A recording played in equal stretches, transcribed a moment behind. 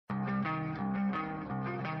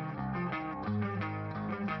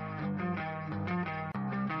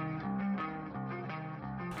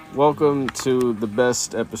Welcome to the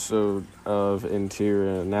best episode of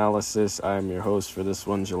Interior Analysis. I'm your host for this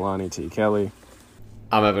one, Jelani T. Kelly.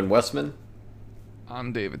 I'm Evan Westman.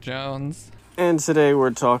 I'm David Jones. And today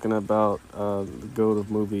we're talking about the GOAT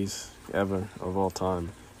of movies ever of all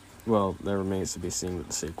time. Well, that remains to be seen with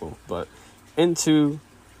the sequel. But is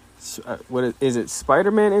it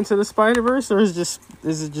Spider-Man Into the Spiderverse, or is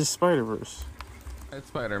it just Spiderverse? It's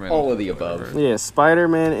Spider-Man. All of the above. Yeah,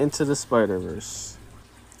 Spider-Man Into the Spiderverse.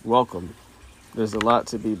 Welcome. There's a lot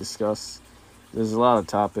to be discussed. There's a lot of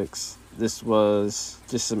topics. This was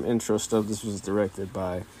just some intro stuff. This was directed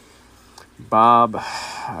by Bob,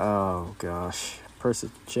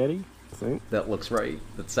 Persichetti, I think. That looks right.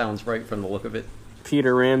 That sounds right from the look of it.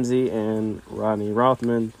 Peter Ramsey and Rodney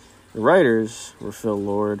Rothman. The writers were Phil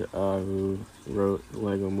Lord, who wrote the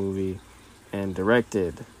Lego Movie and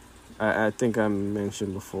directed. I think I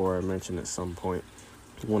mentioned at some point,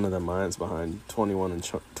 one of the minds behind 21 and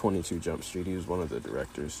 22 Jump Street. He was one of the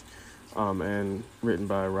directors. And written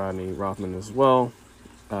by Rodney Rothman as well.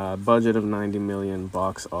 Budget of $90 million,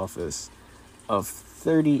 box office of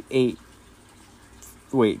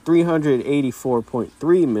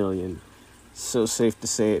 $384.3 million. So safe to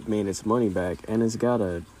say it made its money back, and it's got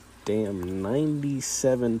a damn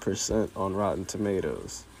 97% on Rotten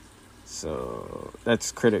Tomatoes. So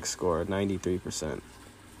that's critic score, 93%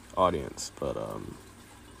 audience, but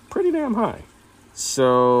pretty damn high.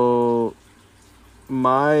 So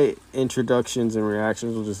my introductions and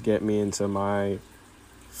reactions will just get me into my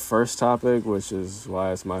first topic, which is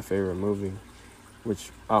why it's my favorite movie, which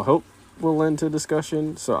I hope will lend to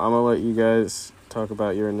discussion. So I'm gonna let you guys talk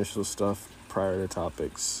about your initial stuff prior to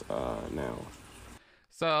topics now.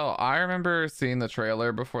 So I remember seeing the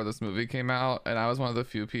trailer before this movie came out, and I was one of the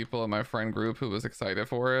few people in my friend group who was excited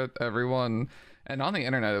for it. Everyone, and on the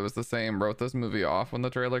internet it was the same, wrote this movie off when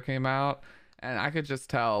the trailer came out, and I could just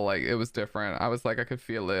tell like it was different. I was like, I could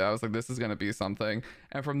feel it. I was like, this is gonna be something.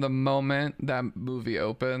 And from the moment that movie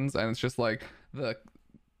opens, and it's just like the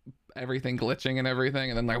everything glitching and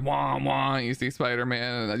everything, and then like wah wah, you see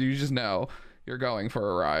Spider-Man, and you just know you're going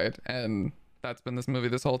for a ride. And that's been this movie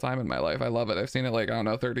this whole time in my life. I love it. I've seen it like, I don't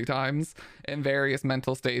know, 30 times in various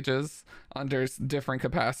mental stages under different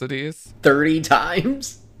capacities. 30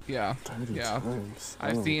 times? Yeah. 30 yeah. times.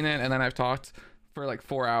 I've seen it, and then I've talked for like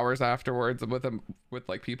 4 hours afterwards with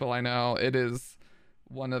like people I know. It is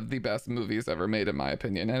one of the best movies ever made, in my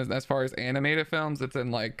opinion. And as far as animated films, it's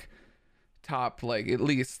in like top like at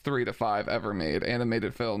least 3 to 5 ever made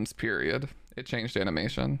animated films, period. It changed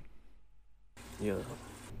animation. Yeah.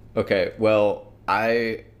 Okay, well,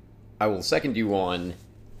 I will second you on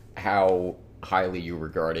how highly you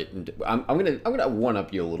regard it, and I'm gonna one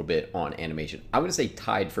up you a little bit on animation. I'm gonna say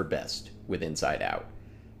tied for best with Inside Out.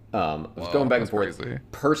 I was going back and forth. Crazy.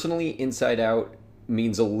 Personally, Inside Out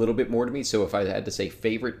means a little bit more to me. So if I had to say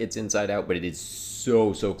favorite, it's Inside Out, but it is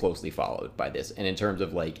so closely followed by this. And in terms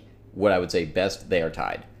of like what I would say best, they are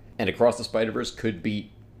tied. And Across the Spider-Verse could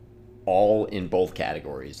be all in both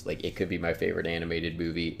categories. Like, it could be my favorite animated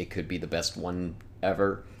movie. It could be the best one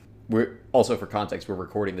ever. We're also, for context, we're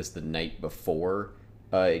recording this the night before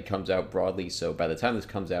it comes out broadly. So by the time this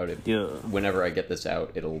comes out, whenever I get this out,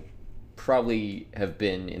 it'll probably have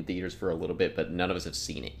been in theaters for a little bit, but none of us have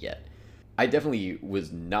seen it yet. I definitely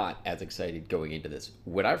was not as excited going into this.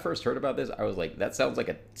 When I first heard about this, I was like, that sounds like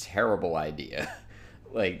a terrible idea.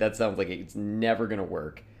 Like, that sounds like it's never going to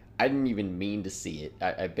work. I didn't even mean to see it.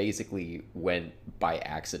 I basically went by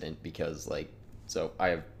accident because, like, so I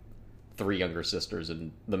have 3 younger sisters,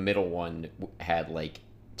 and the middle one had, like,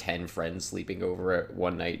 10 friends sleeping over at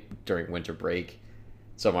one night during winter break.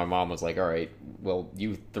 So my mom was like, all right, well,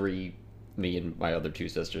 you 3, me and my other 2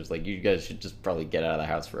 sisters, like, you guys should just probably get out of the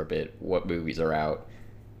house for a bit. What movies are out?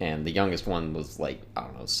 And the youngest one was, like, I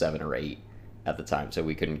don't know, 7 or 8 at the time, so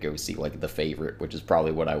we couldn't go see, like, The Favorite, which is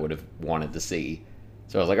probably what I would have wanted to see.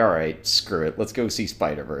 So I was like, all right, screw it. Let's go see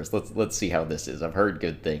Spider-Verse. Let's see how this is. I've heard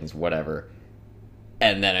good things, whatever.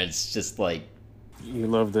 And then it's just like... You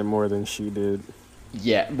loved it more than she did.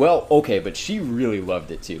 Yeah, well, okay, but she really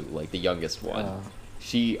loved it too, like the youngest one.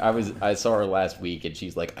 I saw her last week, and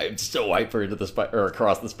she's like, I'm so hyped for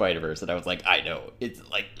Across the Spider-Verse. And I was like, I know. It's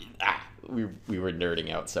like, we were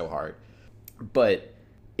nerding out so hard. But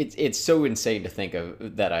it's so insane to think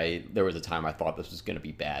of that there was a time I thought this was going to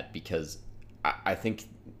be bad, because I think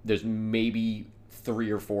there's maybe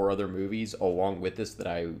 3 or 4 other movies along with this that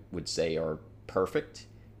I would say are perfect,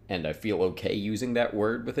 and I feel okay using that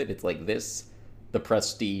word with it. It's like this, The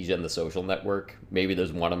Prestige, and The Social Network. Maybe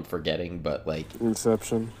there's one I'm forgetting, but like...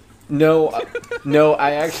 Inception. No,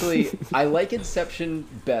 I like Inception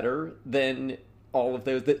better than all of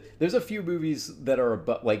those. There's a few movies that are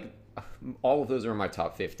about, like, all of those are in my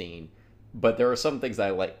top 15, but there are some things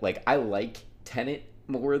I like. Like, I like Tenet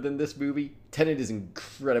more than this movie. Tenet is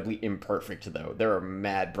incredibly imperfect, though. There are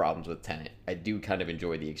mad problems with Tenet. I do kind of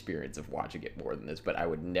enjoy the experience of watching it more than this, but I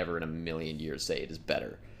would never in a million years say it is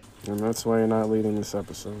better. And that's why you're not leading this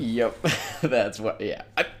episode. Yep. That's what, yeah.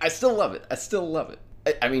 I still love it. I still love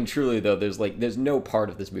it. I mean, truly, though, there's no part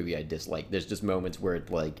of this movie I dislike. There's just moments where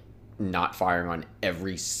it's, like, not firing on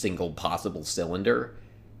every single possible cylinder,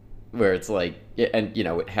 where it's like, and, you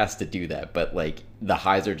know, it has to do that, but, like, the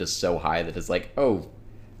highs are just so high that it's like, oh,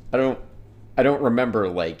 I don't remember,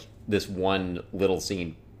 like, this one little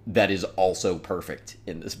scene that is also perfect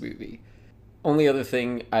in this movie. Only other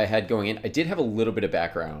thing I had going in, I did have a little bit of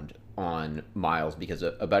background on Miles, because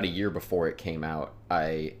about a year before it came out,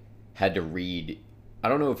 I had to read, I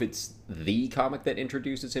don't know if it's the comic that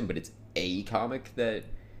introduces him, but it's a comic that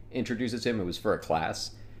introduces him. It was for a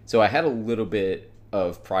class. So I had a little bit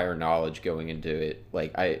of prior knowledge going into it.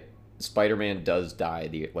 Like, Spider-Man does die,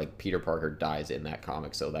 Peter Parker dies in that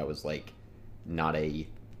comic, so that was, like, not a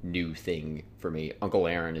new thing for me. Uncle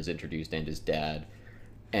Aaron is introduced, and his dad.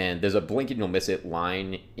 And there's a blink and you'll miss it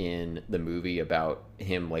line in the movie about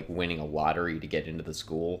him, like, winning a lottery to get into the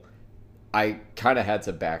school. I kind of had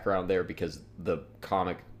some background there because the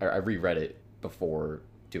comic, I reread it before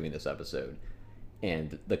doing this episode,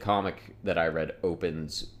 and the comic that I read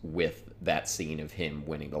opens with that scene of him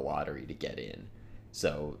winning the lottery to get in.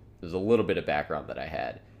 So there's a little bit of background that I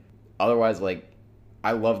had. Otherwise, like,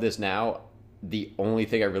 I love this now. The only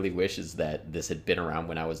thing I really wish is that this had been around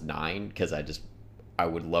when I was 9, because I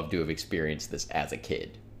would love to have experienced this as a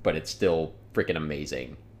kid, but it's still freaking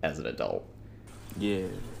amazing as an adult. Yeah.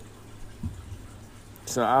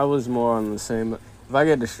 So I was more on the same. If I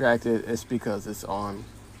get distracted, it's because it's on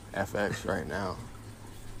FX right now,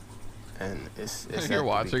 and it's You're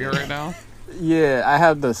watching it right now? Yeah, I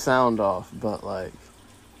have the sound off, but, like,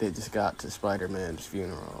 they just got to Spider-Man's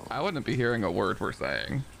funeral. I wouldn't be hearing a word we're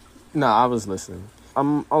saying. No, I was listening.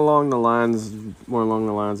 I'm more along the lines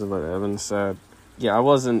of what Evan said. Yeah, I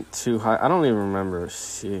wasn't too high. I don't even remember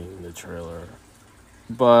seeing the trailer,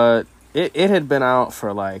 but it had been out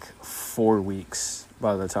for, like, 4 weeks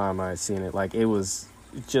by the time I had seen it. Like, it was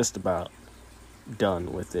just about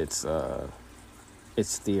done with its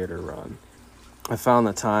theater run. I found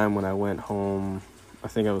the time when I went home. I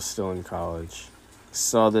think I was still in college.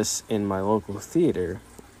 Saw this in my local theater,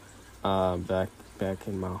 back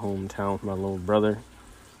in my hometown with my little brother.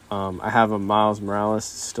 I have a Miles Morales,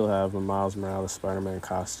 still have a Miles Morales Spider-Man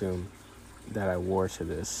costume that I wore to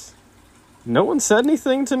this. No one said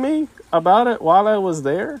anything to me about it while I was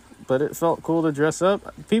there, but it felt cool to dress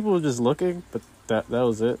up. People were just looking, but that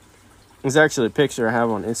was it. There's actually a picture I have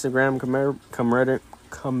on Instagram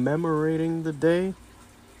commemorating the day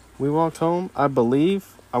we walked home, I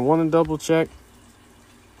believe. I want to double check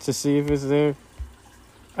to see if it's there.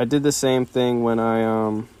 I did the same thing when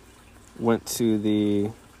I went to the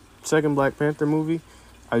second Black Panther movie.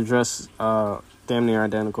 I dressed damn near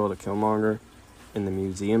identical to Killmonger in the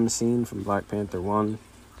museum scene from Black Panther 1.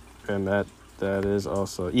 And that is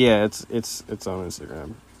also, yeah, it's on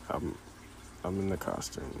Instagram. I'm in the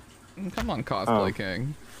costume. Come on, cosplay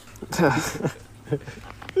king.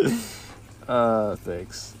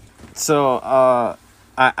 Thanks. So,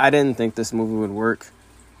 I didn't think this movie would work.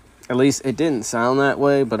 At least it didn't sound that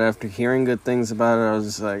way, but after hearing good things about it, I was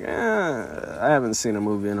just like, I haven't seen a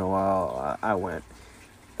movie in a while. I went.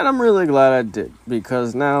 And I'm really glad I did,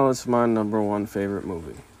 because now it's my number 1 favorite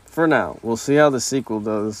movie. For now. We'll see how the sequel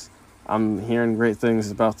does. I'm hearing great things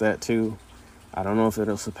about that too. I don't know if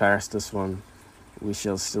it'll surpass this one. We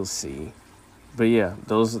shall still see. But yeah,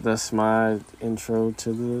 that's my intro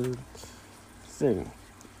to the thing.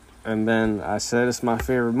 And then I said it's my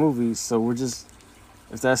favorite movie, so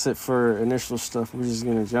if that's it for initial stuff, we're just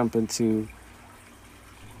gonna jump into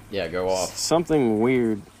go off. Something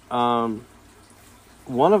weird.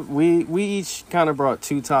 We each kind of brought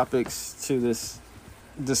 2 topics to this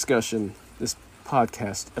discussion, this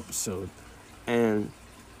podcast episode, and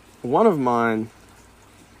one of mine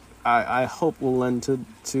I hope will lend to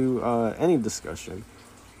any discussion,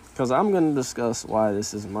 because I'm going to discuss why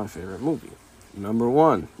this is my favorite movie. Number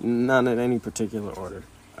 1, none in any particular order.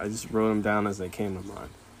 I just wrote them down as they came to mind.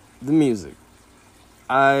 The music.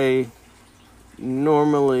 I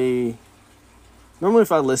normally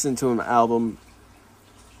if I listen to an album,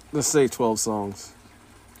 let's say 12 songs,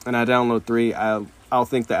 and I download 3, I'll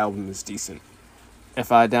think the album is decent.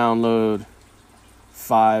 If I download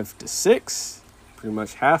 5 to 6, pretty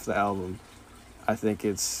much half the album, I think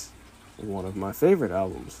it's one of my favorite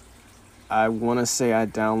albums. I want to say I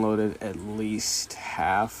downloaded at least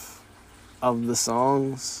half of the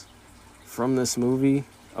songs from this movie.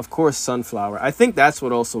 Of course, Sunflower. I think that's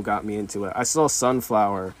what also got me into it. I saw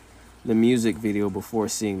Sunflower, the music video, before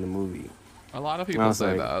seeing the movie. A lot of people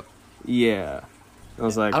say that. Yeah. I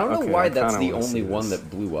was like, I don't know okay, why I that's kinda the wanna only see one this. that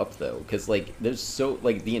blew up though, because like there's so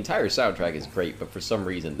like the entire soundtrack is great, but for some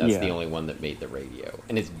reason that's the only one that made the radio,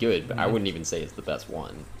 and it's good, but I wouldn't even say it's the best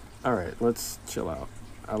one. All right, let's chill out.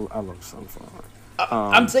 I love Sunflower.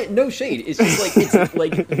 I'm saying no shade. It's just like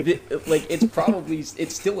it's like it's probably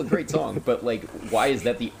it's still a great song, but like why is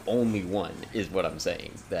that the only one? Is what I'm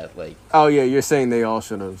saying. That like Oh yeah, you're saying they all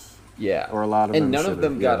should have. yeah, Or a lot of them and none of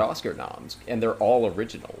them should've, got yeah. Oscar noms, and they're all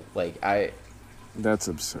original. Like That's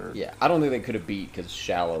absurd. yeah, I don't think they could have beat because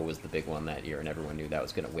Shallow was the big one that year, and everyone knew that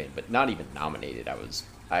was going to win, but not even nominated.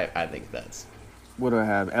 I think that's What do I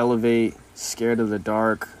have? Elevate, Scared of the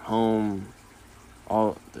Dark, Home,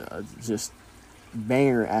 all just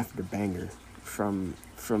banger after banger from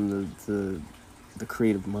the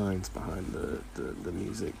creative minds behind the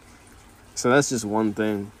music. So that's just one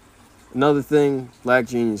thing. Another thing, Black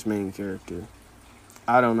Genius main character.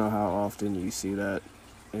 I don't know how often you see that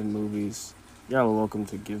in movies. Y'all are welcome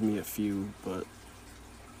to give me a few, but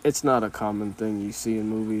it's not a common thing you see in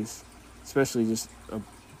movies, especially just a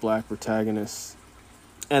black protagonist.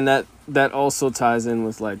 And that also ties in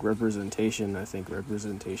with like representation. I think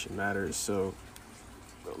representation matters. So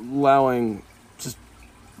allowing just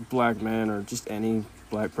black man or just any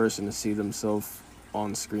black person to see themselves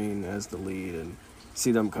on screen as the lead and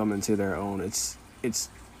see them come into their own, it's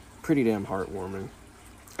pretty damn heartwarming.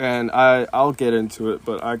 And I'll get into it,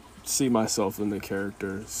 but I see myself in the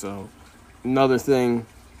character. So another thing,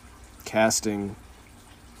 casting.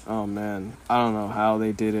 Oh man, I don't know how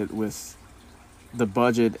they did it with the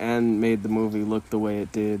budget and made the movie look the way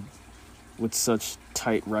it did with such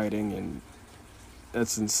tight writing, and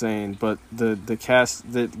that's insane. But the cast,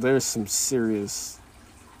 there's some serious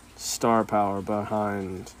star power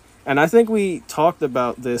behind. And I think we talked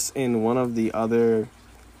about this in one of the other,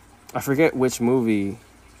 I forget which movie.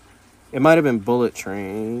 It might have been Bullet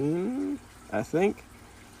Train, I think.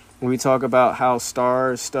 We talk about how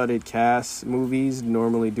star-studded cast movies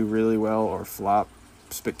normally do really well or flop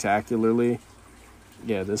spectacularly.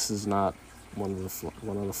 Yeah, this is not one of the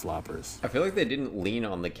floppers. I feel like they didn't lean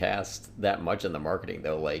on the cast that much in the marketing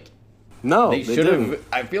though. Like No, they they should have. didn't.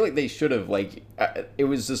 I feel like they should have. Like it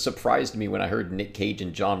was a surprise to me when I heard Nick Cage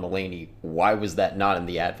and John Mulaney. Why was that not in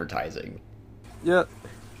the advertising? Yeah.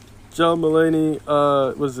 John Mulaney,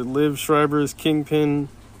 was it Liv Schreiber's Kingpin?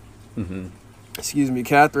 Mm-hmm. Excuse me,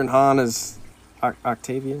 Catherine Hahn is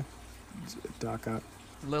Octavia? Doc Ock.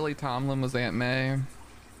 Lily Tomlin was Aunt May.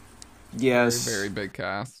 Yes. Very, very big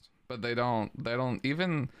cast. But they don't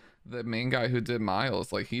even the main guy who did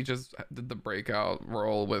Miles, like he just did the breakout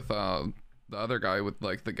role with the other guy with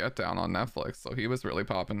like the Get Down on Netflix, so he was really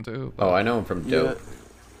popping too. Oh, I know him from Dope. Yeah.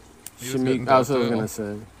 He was good in Shamik, I was Dope, too. gonna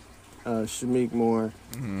say. Shamik Moore.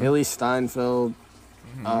 Mhm. Haley Steinfeld.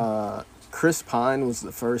 Mhm. Chris Pine was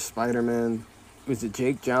the first Spider-Man. Was it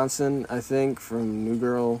Jake Johnson, I think, from New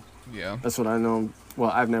Girl? Yeah. That's what I know him. Well,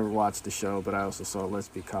 I've never watched the show, but I also saw Let's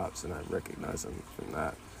Be Cops, and I recognize him from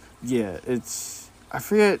that. Yeah, I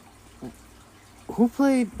forget who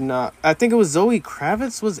played, I think it was Zoe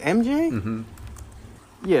Kravitz was MJ? Mm-hmm.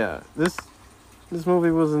 Yeah, this movie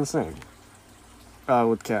was insane.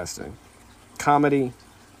 With casting. Comedy,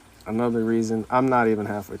 another reason. I'm not even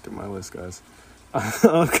halfway through my list, guys.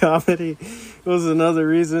 Comedy was another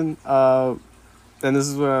reason. And this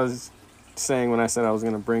is what I was saying when I said I was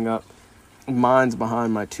going to bring up minds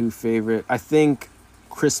behind my two favorite. I think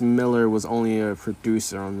Chris Miller was only a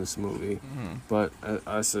producer on this movie, but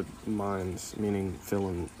I said minds, meaning Phil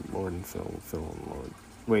and Lord and Phil and Lord.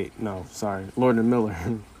 Wait, no, sorry, Lord and Miller.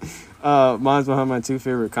 Minds behind my two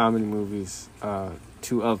favorite comedy movies.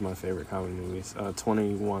 Two of my favorite comedy movies,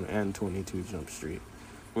 21 and 22 Jump Street.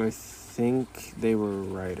 I think they were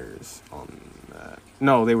writers on that.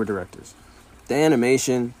 No, they were directors. The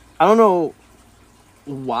animation, I don't know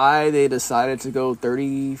why they decided to go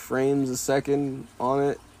 30 frames a second on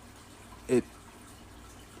it.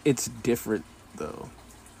 It's different though.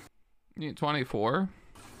 24,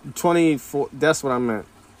 24, that's what I meant.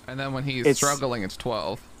 and then when he's struggling, it's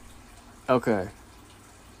 12. Okay.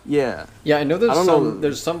 Yeah. Yeah, I know I don't know.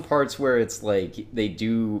 there's some parts where it's like they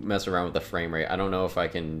do mess around with the frame rate. I don't know if I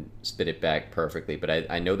can spit it back perfectly, but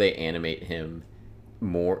I know they animate him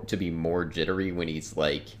more to be more jittery when he's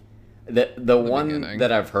like the one beginning.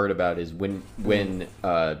 that I've heard about is when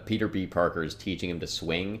Peter B. Parker is teaching him to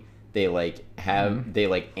swing, they like they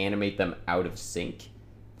like animate them out of sync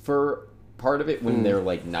for part of it when they're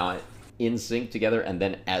like not in sync together, and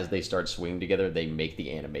then as they start swinging together, they make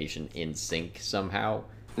the animation in sync somehow.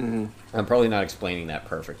 Mm-hmm. I'm probably not explaining that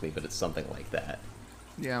perfectly, but it's something like that.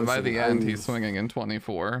 Yeah, and by the end, he's swinging in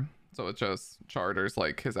 24, so it just charters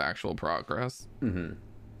like his actual progress. Mm-hmm.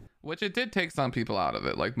 Which it did take some people out of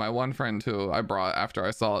it. Like my one friend who I brought after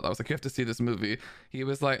I saw it, I was like, you have to see this movie. He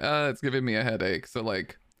was like, it's giving me a headache. So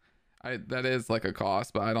like, that is like a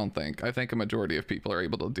cost, but I think a majority of people are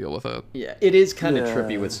able to deal with it. Yeah, it is kind of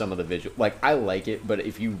trippy with some of the visual. Like, I like it, but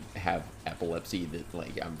if you have epilepsy, that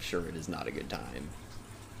like I'm sure it is not a good time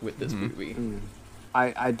with this movie.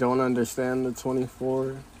 I don't understand the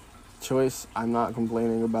 24 choice. I'm not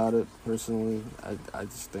complaining about it personally. I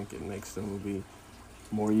just think it makes the movie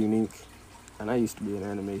more unique. And I used to be an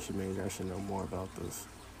animation major. I should know more about this.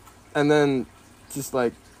 And then just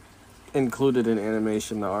like included in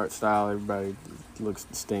animation, the art style, everybody looks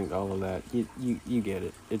distinct, all of that. You get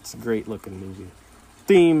it. It's a great looking movie.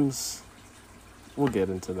 Themes, we'll get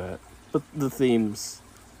into that. But the themes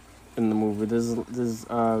in the movie, there's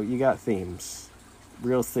you got themes.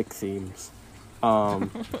 Real thick themes. The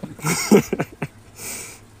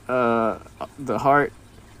heart,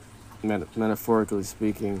 metaphorically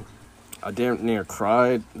speaking, I damn near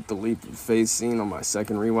cried at the leap of faith scene on my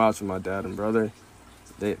second rewatch with my dad and brother.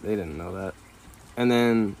 They didn't know that. And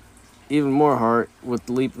then even more heart with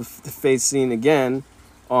the leap of faith scene again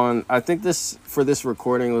on, I think this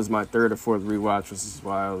recording was my third or fourth rewatch, which is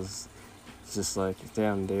why I was just like,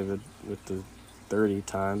 damn, David, with the 30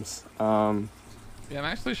 times. Yeah, I'm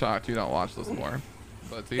actually shocked you don't watch this more.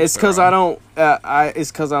 But it's because I don't want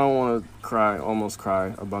to almost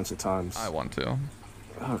cry a bunch of times. I want to.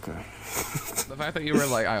 Okay. The fact that you were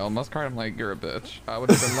like, I almost cried, I'm like, you're a bitch. I would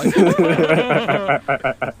have been like...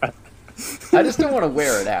 I just don't want to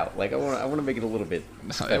wear it out. Like, I want to make it a little bit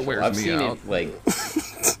special. It wears I've me seen out. it, like...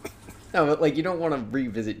 No, but, like, you don't want to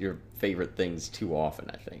revisit your favorite things too often,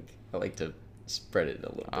 I think. I like to spread it a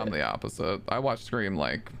little bit. I'm the opposite. I watch Scream,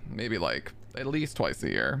 maybe at least twice a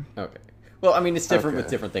year. Okay. Well, I mean, it's different with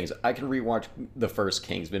different things. I can rewatch the first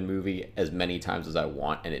Kingsman movie as many times as I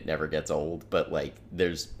want, and it never gets old. But, like,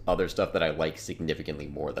 there's other stuff that I like significantly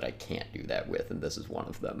more that I can't do that with, and this is one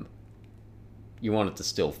of them. You want it to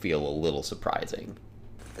still feel a little surprising.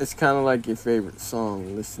 It's kind of like your favorite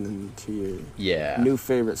song, listening to your new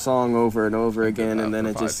favorite song over and over again, and then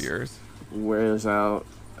it just wears out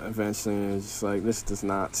eventually, and it's just like, this does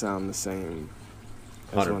not sound the same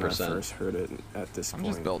as 100%. When I first heard it at this point.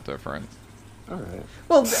 I'm just built different. All right.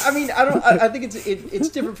 Well, I mean, I think it's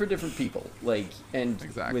different for different people. Like, and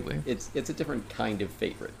exactly, it's a different kind of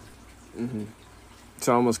favorite. Mm-hmm.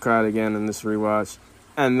 So I almost cried again in this rewatch,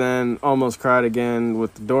 and then almost cried again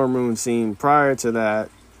with the dorm room scene prior to that,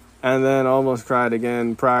 and then almost cried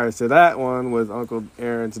again prior to that one with Uncle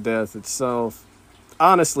Aaron's death itself.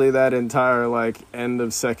 Honestly, that entire, end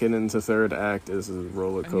of second into third act is a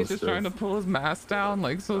roller coaster. And he's just trying to pull his mask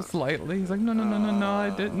down, so slightly. He's like, no, I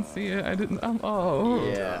didn't see it. I didn't,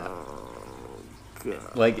 Yeah.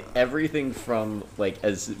 God. Like, everything from,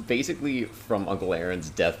 as basically from Uncle Aaron's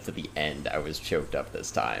death to the end, I was choked up this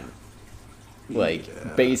time.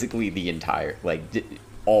 Basically the entire,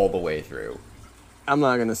 all the way through. I'm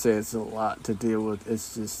not going to say it's a lot to deal with.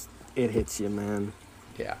 It's just, it hits you, man.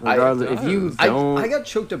 Yeah, regardless, if you don't... I got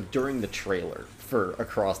choked up during the trailer for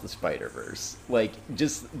Across the Spiderverse.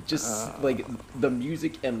 Just the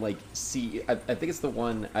music and I think it's the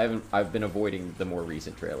one I've been avoiding the more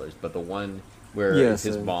recent trailers, but the one where it's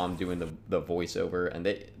his mom doing the voiceover, and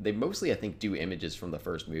they mostly I think do images from the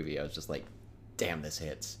first movie. I was just like, damn, this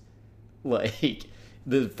hits.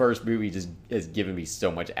 The first movie just has given me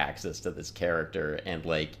so much access to this character, and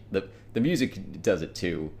the music does it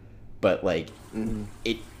too. But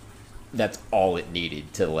that's all it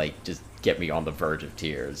needed to just get me on the verge of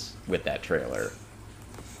tears with that trailer.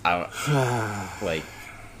 Yeah.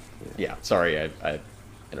 Sorry, I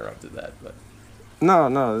interrupted that, but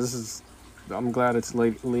no, this is. I'm glad it's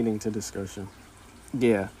leading to discussion.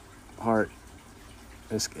 Yeah, heart.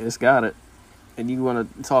 It's got it, and you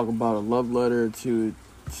want to talk about a love letter to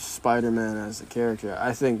Spider-Man as a character?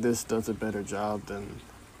 I think this does a better job than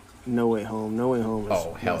No Way Home. No Way Home is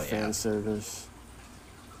more fan service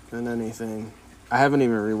than anything. I haven't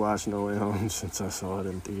even rewatched No Way Home since I saw it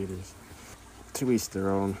in theaters. To each their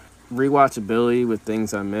own. Rewatchability with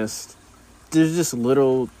things I missed. There's just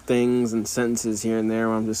little things and sentences here and there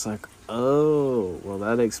where I'm just like, oh, well,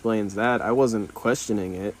 that explains that. I wasn't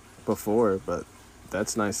questioning it before, but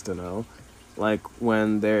that's nice to know. Like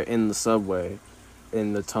when they're in the subway,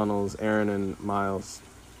 in the tunnels, Aaron and Miles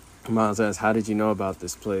asks, how did you know about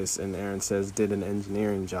this place? And Aaron says, did an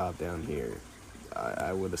engineering job down here.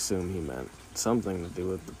 I would assume he meant something to do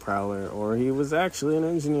with the Prowler, or he was actually an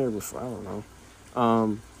engineer before. I don't know.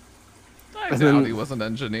 I doubt he was an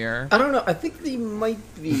engineer. I don't know. I think he might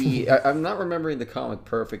be. I'm not remembering the comic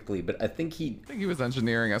perfectly, but I think I think he was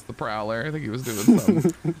engineering as the Prowler. I think he was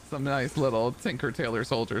doing some nice little Tinker Tailor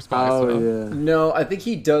Soldier spy stuff. Yeah. No, I think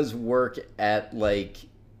he does work at like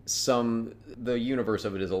the universe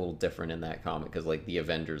of it is a little different in that comic because like the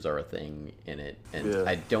Avengers are a thing in it, and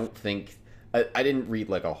I don't think I didn't read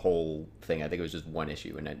like a whole thing. I think it was just one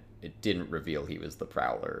issue, and it didn't reveal he was the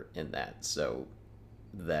Prowler in that. So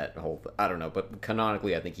that whole I don't know, but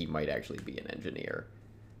canonically, I think he might actually be an engineer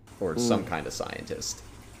or some kind of scientist.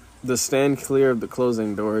 The stand clear of the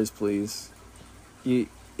closing doors, please.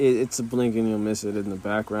 It's a blink and you'll miss it in the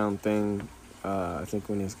background thing. I think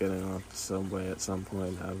when he's getting off the subway at some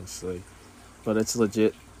point, obviously. But it's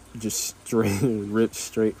legit, just ripped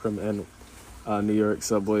straight from New York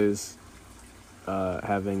subways.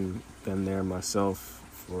 Having been there myself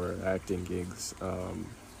for acting gigs,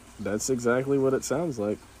 that's exactly what it sounds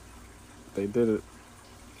like. They did it.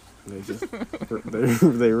 They just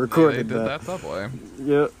they recorded they did that subway.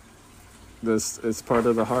 Yep. This is part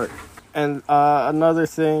of the heart. And another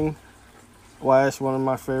thing, why it's one of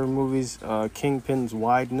my favorite movies, Kingpin's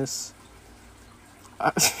wideness.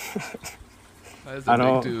 That is a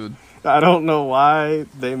big dude. I don't know why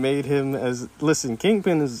they made him as... Listen,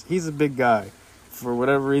 Kingpin he's a big guy. For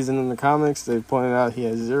whatever reason in the comics, they pointed out he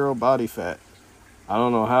has 0 body fat. I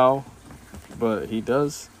don't know how, but he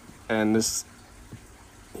does. And this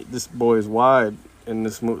boy is wide in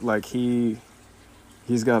this movie. Like, he's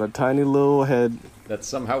got a tiny little head. That's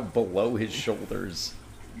somehow below his shoulders.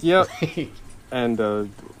 Yep. And a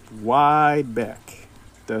wide back.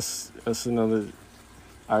 That's another...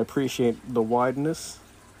 I appreciate the wideness.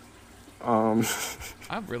 I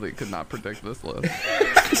really could not predict this list.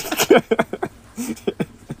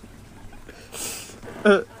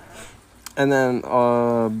 And then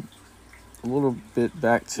a little bit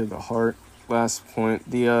back to the heart. Last point,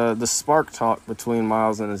 the spark talk between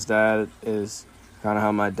Miles and his dad is kind of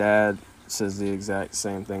how my dad says the exact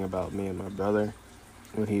same thing about me and my brother.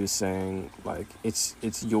 What he was saying, like,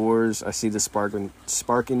 it's yours. I see the spark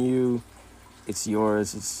in you. It's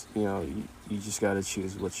yours. It's, you just got to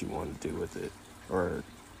choose what you want to do with it, or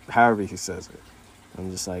however he says it.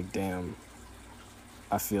 I'm just like, damn,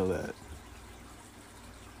 I feel that.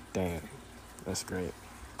 Damn, that's great.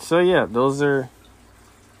 So yeah, those are.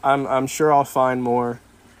 I'm sure I'll find more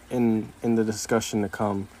in the discussion to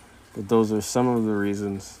come, but those are some of the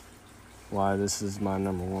reasons why this is my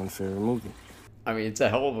number 1 favorite movie. I mean, it's a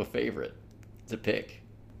hell of a favorite to pick.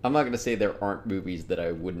 I'm not going to say there aren't movies that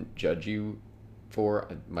I wouldn't judge you for.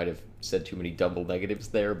 I might have said too many double negatives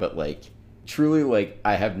there, but like, truly, like,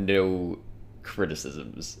 I have no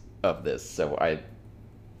criticisms of this. So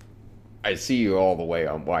I see you all the way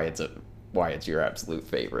on why it's your absolute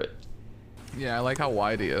favorite. Yeah, I like how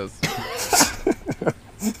wide he is.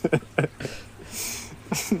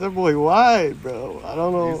 That boy wide, bro. I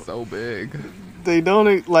don't know. He's so big. They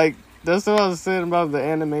don't, like, that's what I was saying about the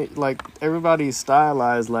anime. Like, everybody's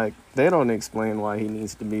stylized. Like, they don't explain why he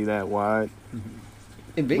needs to be that wide.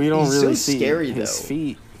 We don't really see his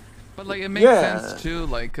feet. But, like, it makes sense, too,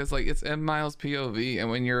 like, because, like, it's M. Miles' POV, and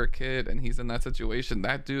when you're a kid and he's in that situation,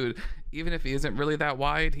 that dude, even if he isn't really that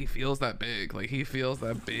wide, he feels that big. Like, he feels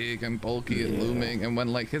that big and bulky and looming, and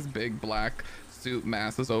when, like, his big black suit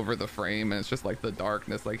masses over the frame, and it's just, like, the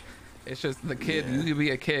darkness, like, it's just the kid. You could be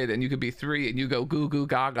a kid, and you could be 3, and you go goo goo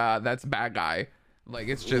gaga, that's bad guy. Like,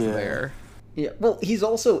 it's just there. Yeah, well, he's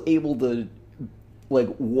also able to... Like,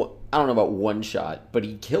 I don't know about one shot, but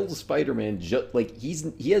he kills Spider-Man just like he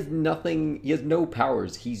has nothing. He has no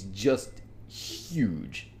powers. He's just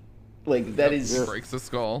huge. Like, that is breaks the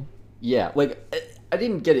skull. Yeah, like, I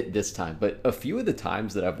didn't get it this time, but a few of the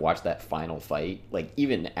times that I've watched that final fight, like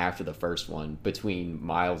even after the first one between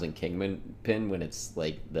Miles and Kingpin, when it's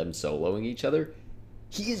like them soloing each other,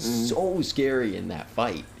 he is so scary in that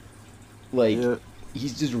fight. Like,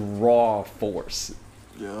 he's just raw force.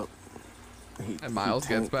 Yep. And Miles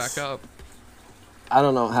gets back up. I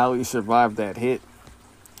don't know how he survived that hit,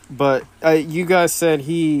 but you guys said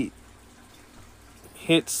he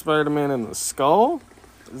hit Spider-Man in the skull?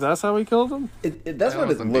 That's how he killed him? That's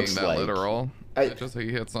what it looks like. Literal. Just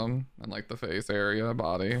he hits him in like the face area,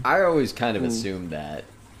 body. I always kind of assumed that,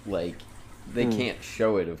 like, they can't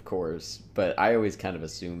show it, of course, but I always kind of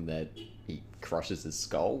assume that he crushes his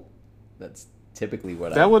skull. That's typically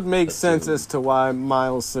what that would make sense as to why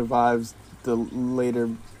Miles survives the later,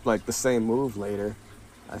 like the same move later,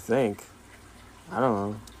 I think. I don't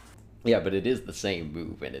know. Yeah, but it is the same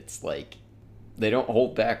move, and it's like they don't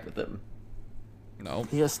hold back with him. Nope.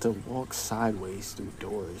 He has to walk sideways through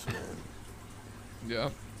doors, man.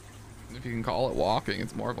 Yep. If you can call it walking,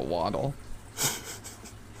 it's more of a waddle.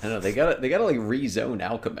 I don't know, they gotta like rezone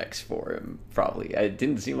Alchemex for him, probably. It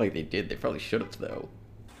didn't seem like they did. They probably should have, though.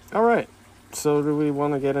 All right. So do we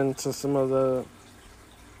want to get into some of the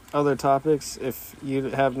other topics? If you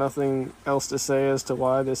have nothing else to say as to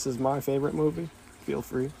why this is my favorite movie, feel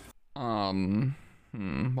free.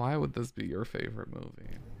 Why would this be your favorite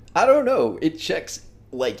movie? I don't know. It checks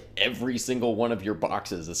like every single one of your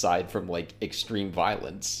boxes aside from like extreme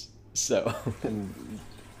violence. So And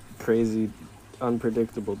crazy,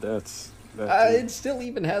 unpredictable deaths. it still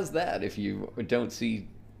even has that if you don't see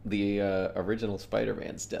the original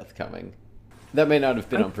Spider-Man's death coming. That may not have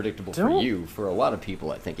been unpredictable for you. For a lot of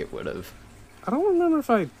people, I think it would have. I don't remember if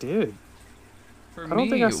I did. For I me, don't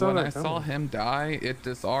think I saw when that I saw coming. him die, it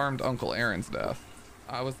disarmed Uncle Aaron's death.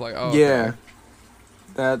 I was like, oh, Yeah.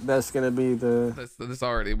 okay. That's gonna be the. This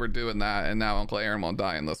already, we're doing that, and now Uncle Aaron won't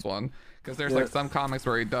die in this one. Because there's like some comics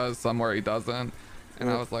where he does, some where he doesn't. And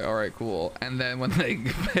I was like, all right, cool. And then when they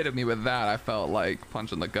hit me with that, I felt like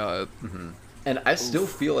punching the gut. Mm-hmm. And I still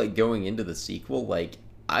feel like going into the sequel, like,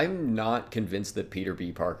 I'm not convinced that Peter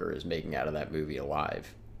B. Parker is making out of that movie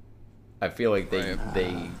alive. I feel like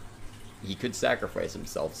he could sacrifice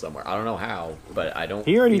himself somewhere. I don't know how, but I don't.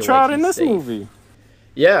 He already feel tried like in he's this safe. movie.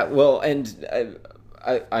 Yeah, well, and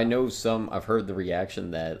I know I've heard the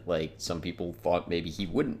reaction that like some people thought maybe he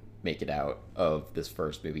wouldn't make it out of this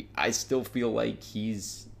first movie. I still feel like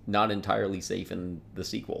he's not entirely safe in the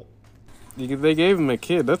sequel. They gave him a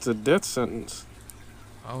kid. That's a death sentence.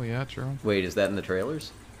 Oh, yeah, true. Wait, is that in the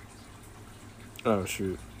trailers? Oh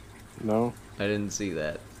shoot, no, I didn't see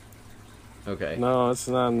that. Okay. no, it's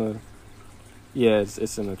not in the. Yeah,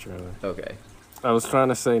 it's in the trailer. Okay. I was trying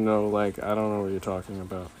to say no, like I don't know what you're talking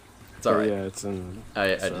about. It's all right. Yeah, it's in.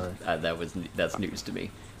 That's news to me.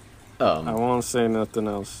 I won't say nothing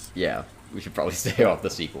else. Yeah, we should probably stay off the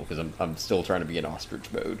sequel because I'm still trying to be in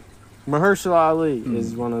ostrich mode. Mahershala Ali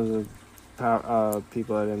is one of the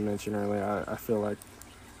people I didn't mention earlier. I feel like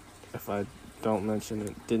if I don't mention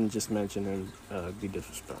it, didn't just mention him, it'd be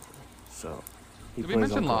disrespectful. So, Did we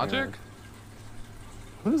mention Uncle Logic? Aaron.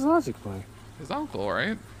 What does Logic play? His uncle,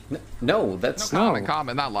 right? No, that's No, No.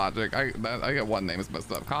 Common, not Logic. I get one name is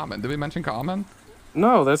messed up. Common. Did we mention Common?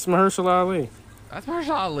 No, that's Mahershala Ali. That's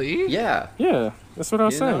Mahershala Ali? yeah. Yeah, that's what I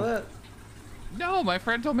was You didn't saying. know that? No, my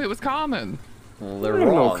friend told me it was Common. Well, There they're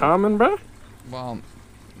ain't no wrong. Common, bruh. Well,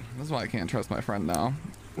 this is why I can't trust my friend now.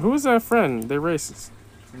 Who is that friend? They're racist.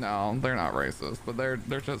 No, they're not racist, but they're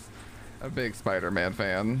just a big Spider-Man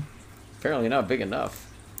fan. Apparently not big enough.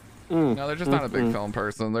 No, they're just not a big film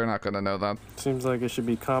person. They're not gonna know that. Seems like it should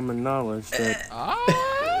be common knowledge that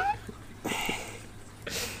Ah!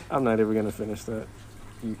 I'm not ever gonna finish that.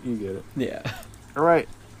 You get it. Yeah. All right.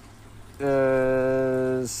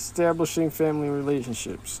 Establishing family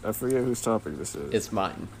relationships. I forget whose topic this is. It's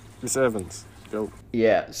mine. It's Evans. Go.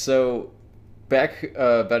 Yeah, so back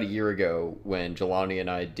about a year ago when Jelani and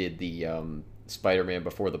I did the Spider-Man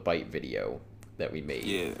Before the Bite video that we made,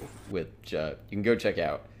 Yeah. which you can go check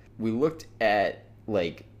out. We looked at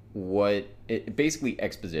like basically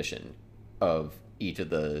exposition of each of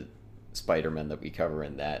the Spider-Men that we cover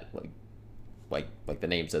in that, like the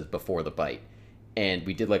name says, Before the Bite, and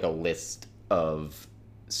we did like a list of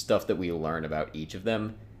stuff that we learn about each of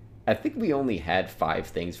them. I think we only had 5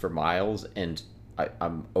 things for Miles, and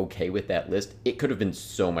I'm okay with that list. It could have been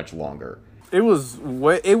so much longer. It was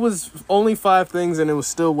only 5 things, and it was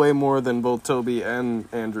still way more than both Toby and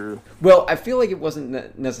Andrew. Well, I feel like it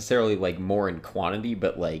wasn't necessarily like more in quantity,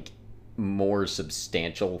 but like more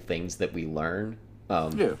substantial things that we learn.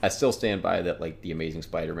 Yeah. I still stand by that. Like the Amazing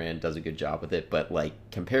Spider-Man does a good job with it, but like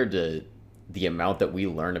compared to the amount that we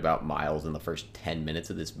learn about Miles in the first 10 minutes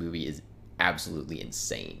of this movie is absolutely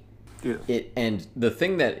insane. Yeah. And the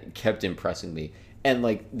thing that kept impressing me, and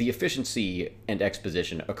like the efficiency and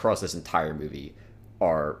exposition across this entire movie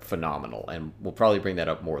are phenomenal, and we'll probably bring that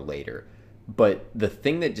up more later. But the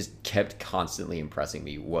thing that just kept constantly impressing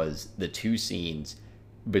me was the 2 scenes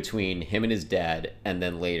between him and his dad, and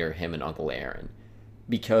then later him and Uncle Aaron,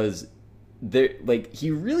 because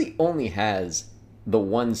he really only has the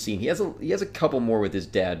one scene. He has a couple more with his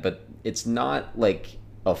dad, but it's not like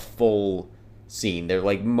a full scene. They're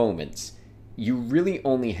like moments. You really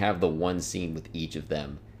only have the one scene with each of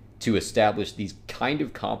them to establish these kind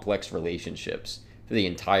of complex relationships for the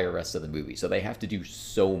entire rest of the movie. So they have to do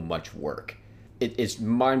so much work. It's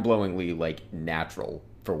mind-blowingly like natural,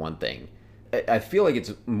 for one thing. I feel like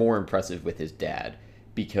it's more impressive with his dad,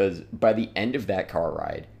 because by the end of that car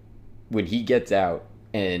ride, when he gets out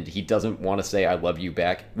and he doesn't want to say I love you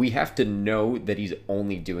back, we have to know that he's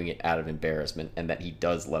only doing it out of embarrassment and that he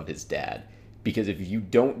does love his dad. Because if you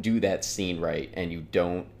don't do that scene right and you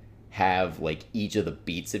don't have like each of the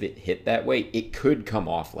beats of it hit that way, it could come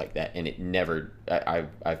off like that, and it never,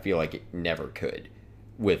 I feel like it never could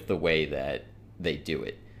with the way that they do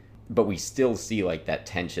it. But we still see like that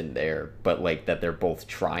tension there, but like that they're both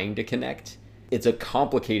trying to connect. It's a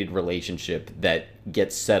complicated relationship that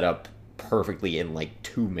gets set up perfectly in like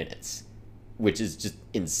 2 minutes, which is just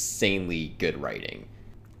insanely good writing.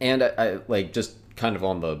 And I like, just kind of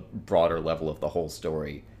on the broader level of the whole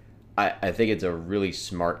story, I think it's a really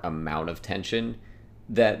smart amount of tension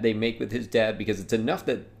that they make with his dad, because it's enough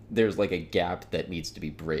that there's like a gap that needs to be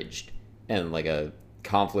bridged and like a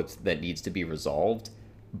conflict that needs to be resolved,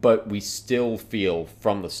 but we still feel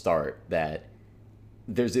from the start that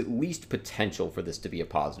there's at least potential for this to be a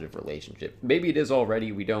positive relationship. Maybe it is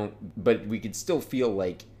already, we don't, but we could still feel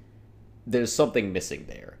like there's something missing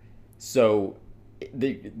there. So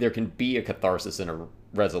there can be a catharsis and a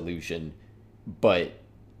resolution, but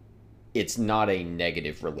it's not a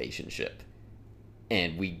negative relationship.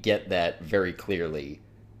 And we get that very clearly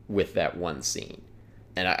with that one scene.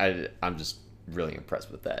 And I'm just really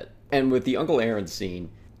impressed with that. And with the Uncle Aaron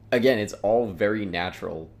scene, again, it's all very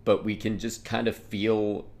natural, but we can just kind of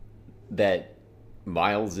feel that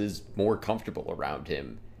Miles is more comfortable around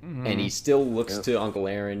him. Mm-hmm. And he still looks to Uncle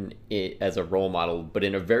Aaron as a role model, but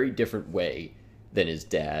in a very different way than his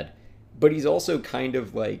dad. But he's also kind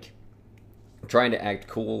of like trying to act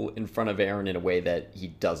cool in front of Aaron in a way that he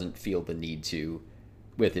doesn't feel the need to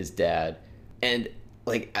with his dad. And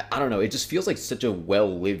like, I don't know, it just feels like such a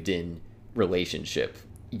well lived in relationship.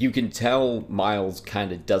 You can tell Miles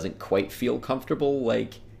kind of doesn't quite feel comfortable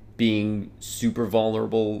like being super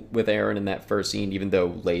vulnerable with Aaron in that first scene, even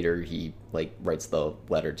though later he like writes the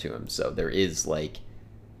letter to him. So there is like,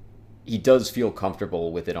 he does feel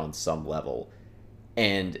comfortable with it on some level.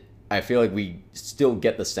 And I feel like we still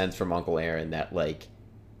get the sense from Uncle Aaron that like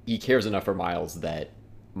he cares enough for Miles that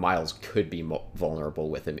Miles could be vulnerable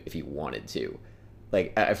with him if he wanted to.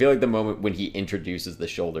 Like, I feel like the moment when he introduces the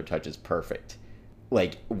shoulder touch is perfect.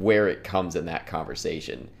 Like, where it comes in that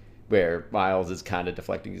conversation, where Miles is kind of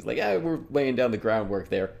deflecting. He's like, we're laying down the groundwork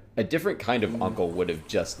there. A different kind of uncle would have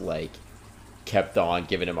just, like, kept on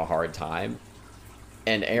giving him a hard time.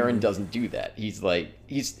 And Aaron doesn't do that. He's like,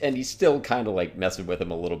 he's still kind of, like, messing with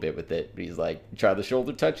him a little bit with it. But he's like, try the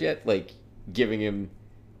shoulder touch yet? Like, giving him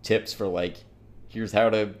tips for, like, here's how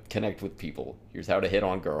to connect with people. Here's how to hit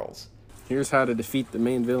on girls. Here's how to defeat the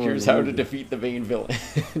main villain. Here's how to defeat the main villain.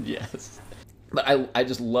 Yes. But I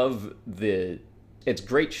just love it's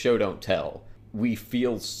great show don't tell. We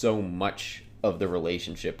feel so much of the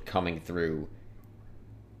relationship coming through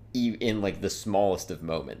in like the smallest of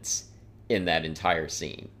moments in that entire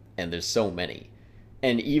scene. And there's so many.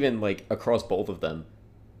 And even like across both of them,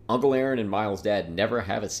 Uncle Aaron and Miles' dad never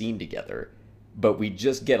have a scene together, but we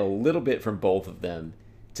just get a little bit from both of them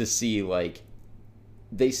to see like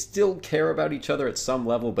they still care about each other at some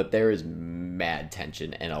level, but there is mad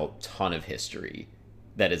tension and a ton of history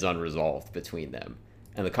that is unresolved between them.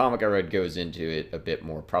 And the comic I read goes into it a bit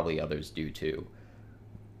more. Probably others do too.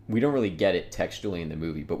 We don't really get it textually in the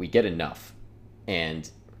movie, but we get enough.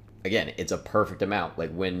 And again, it's a perfect amount.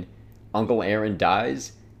 Like when Uncle Aaron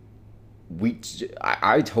dies,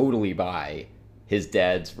 I totally buy his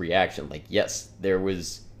dad's reaction. Like, yes, there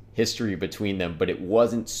was history between them, but it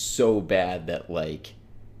wasn't so bad that like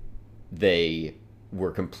they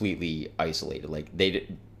were completely isolated. Like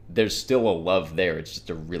there's still a love there. It's just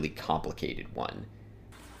a really complicated one.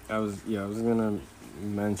 I was gonna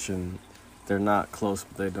mention they're not close,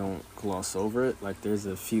 but they don't gloss over it. Like there's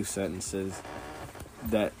a few sentences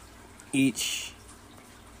that each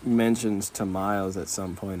mentions to Miles at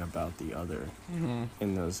some point about the other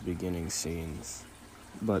in those beginning scenes,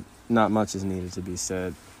 but not much is needed to be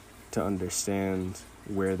said to understand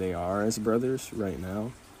where they are as brothers right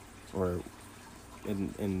now, or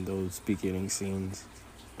in those beginning scenes.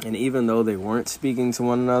 And even though they weren't speaking to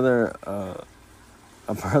one another,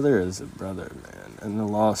 a brother is a brother, man. And the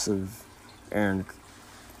loss of Aaron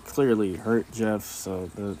clearly hurt Jeff, so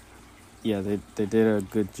they did a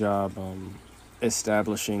good job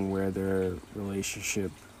establishing where their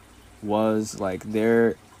relationship was. Like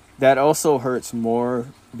that also hurts more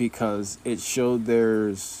because it showed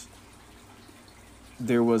there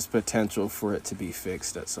was potential for it to be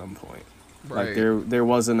fixed at some point. Right. Like there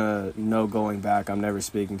wasn't a no going back, I'm never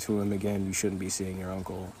speaking to him again, you shouldn't be seeing your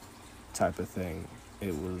uncle type of thing.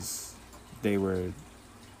 It was, they were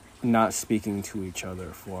not speaking to each other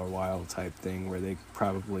for a while type thing where they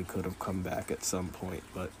probably could have come back at some point,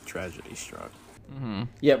 but tragedy struck. Mm-hmm.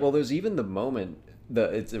 Yeah, well, there's even the moment,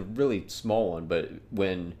 it's a really small one, but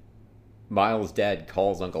when Miles' dad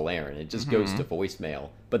calls Uncle Aaron, it just goes to voicemail.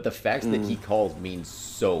 But the fact that he calls means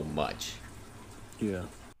so much. Yeah.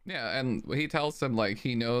 Yeah, and he tells him, like,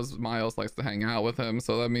 he knows Miles likes to hang out with him,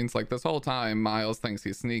 so that means, like, this whole time Miles thinks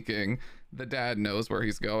he's sneaking. The dad knows where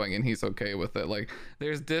he's going, and he's okay with it. Like,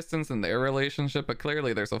 there's distance in their relationship, but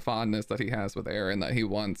clearly there's a fondness that he has with Aaron that he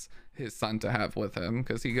wants his son to have with him,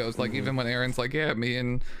 because he goes, like, even when Aaron's like, yeah, me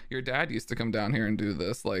and your dad used to come down here and do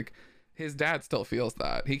this, like, his dad still feels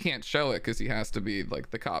that. He can't show it because he has to be, like,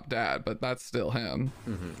 the cop dad, but that's still him.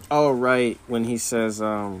 Oh, right. When he says,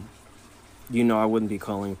 I wouldn't be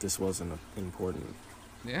calling if this wasn't important.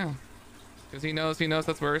 Yeah, because he knows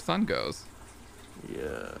that's where his son goes.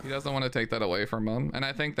 Yeah. He doesn't want to take that away from him, and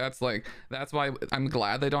I think that's why I'm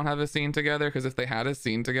glad they don't have a scene together, because if they had a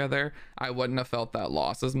scene together, I wouldn't have felt that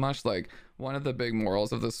loss as much. Like, one of the big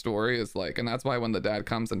morals of the story is, like, and that's why when the dad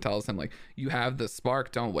comes and tells him, like, you have this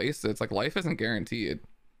spark, don't waste it, it's like, life isn't guaranteed,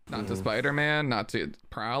 not to Spider-Man, not to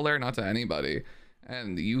Prowler, not to anybody,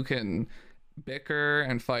 and you can bicker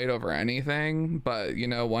and fight over anything, but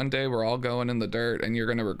one day we're all going in the dirt and you're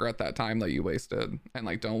gonna regret that time that you wasted. And,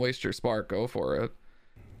 like, don't waste your spark, go for it.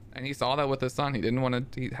 And he saw that with his son.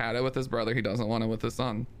 He had it with his brother, he doesn't want it with his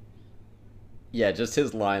son. Yeah, just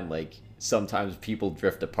his line, like, sometimes people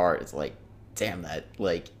drift apart. It's like, damn,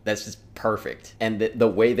 that's just perfect. And the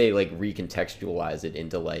way they, like, recontextualize it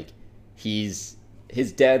into, like, his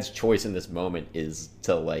dad's choice in this moment is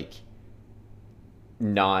to, like,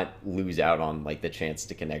 not lose out on, like, the chance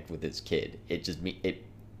to connect with his kid. It just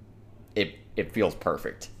it feels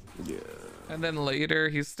perfect. Yeah. And then later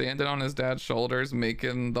he's standing on his dad's shoulders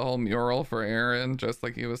making the whole mural for Aaron, just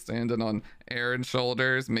like he was standing on Aaron's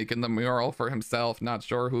shoulders making the mural for himself, not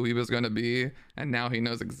sure who he was going to be, and now he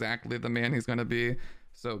knows exactly the man he's going to be.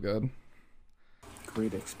 So good.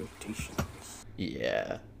 Great expectations.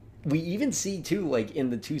 Yeah. We even see too, like, in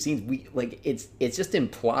the two scenes, we, like, it's just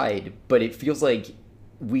implied, but it feels like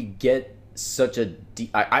we get such a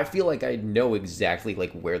I feel like I know exactly,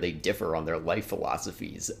 like, where they differ on their life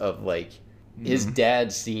philosophies of, like, his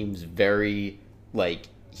dad seems very, like,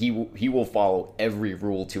 he will follow every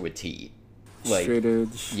rule to a T, like, straight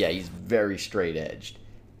edge. Yeah, he's very straight edged,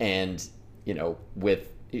 and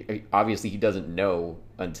with, obviously he doesn't know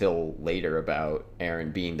until later about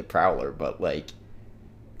Aaron being the Prowler, but, like,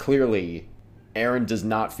 clearly Aaron does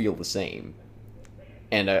not feel the same.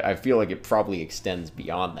 And I feel like it probably extends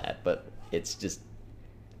beyond that, but it's just,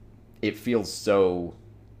 it feels so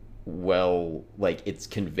well, like, it's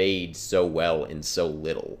conveyed so well in so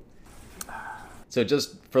little. So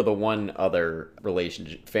just for the one other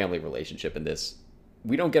family relationship in this,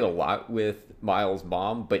 we don't get a lot with Miles'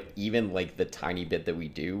 mom, but even, like, the tiny bit that we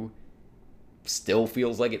do still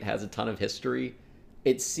feels like it has a ton of history.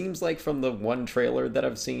 It seems like from the one trailer that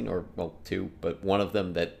I've seen, or, well, two, but one of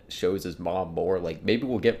them that shows his mom more, like, maybe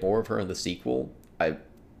we'll get more of her in the sequel. I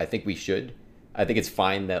think we should. I think it's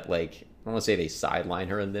fine that, like, I don't want to say they sideline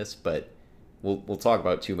her in this, but we'll talk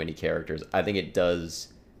about too many characters. I think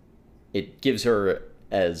it gives her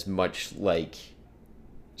as much, like,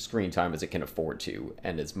 screen time as it can afford to,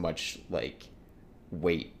 and as much, like,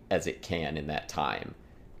 weight as it can in that time.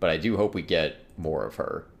 But I do hope we get more of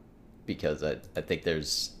her, because I think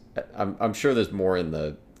I'm sure there's more in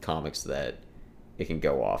the comics that it can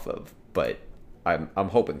go off of, but I'm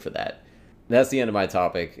hoping for that. That's the end of my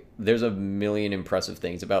topic. There's a million impressive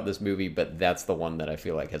things about this movie, but that's the one that I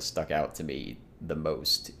feel like has stuck out to me the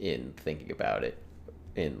most in thinking about it,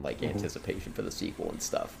 in, like, anticipation for the sequel and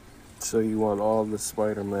stuff. So you want all the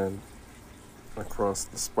Spider-Men across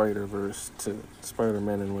the Spider-Verse to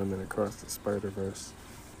Spider-Men and women across the Spider-Verse.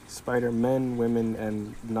 Spider-Men, women,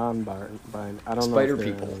 and non-binary. I don't Spider know.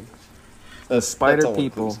 people. Spider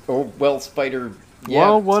people. Oh, well, Spider. Yeah,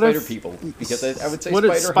 well, what Spider if people? Because I would say what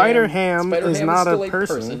if Spider-Ham. Spider-Ham is not still a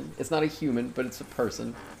person. It's not a human, but it's a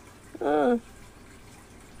person. The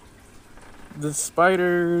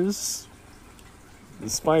spiders. The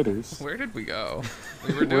spiders. Where did we go?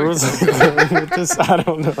 We were doing I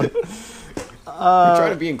don't know. We're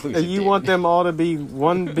trying to be inclusive. You want them all to be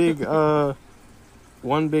one big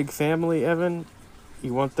family, Evan?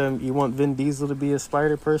 You want Vin Diesel to be a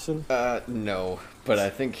spider person? No, but I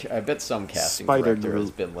bet some casting Spider director has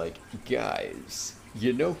group. been like, guys,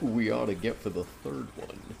 you know who we ought to get for the third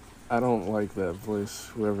one? I don't like that voice,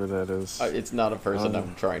 whoever that is. It's not a person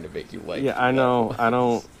I'm trying to make you like. Yeah, I know. I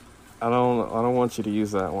don't want you to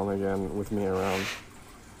use that one again with me around.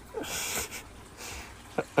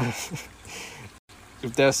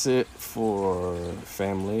 If that's it for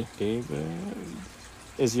family, David,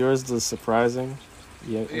 is yours the surprising?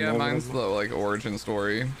 Yeah, mine's the like origin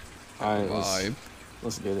story Alright, vibe.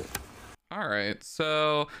 let's get it. All right,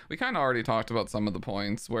 so we kind of already talked about some of the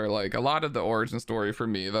points where like a lot of the origin story for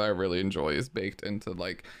me that I really enjoy is baked into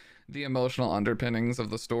like the emotional underpinnings of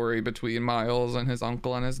the story between Miles and his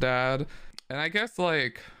uncle and his dad. And I guess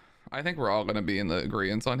like I think we're all gonna be in the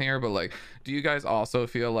agreement on here, but like, do you guys also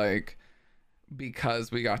feel like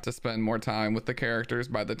because we got to spend more time with the characters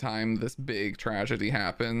by the time this big tragedy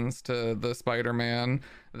happens to the Spider-Man,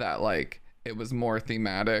 that like it was more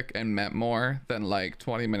thematic and meant more than like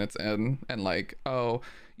 20 minutes in and like, oh,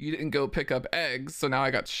 you didn't go pick up eggs, so now I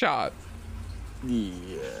got shot.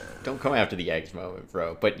 Yeah. Don't come after the eggs moment,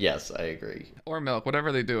 bro. But yes, I agree. Or milk,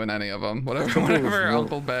 whatever they do in any of them. Whatever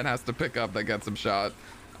Uncle Ben has to pick up that gets him shot.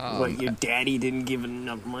 What, your daddy didn't give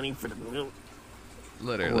enough money for the milk?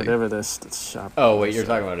 Literally. Whatever this shop. Oh, wait, you're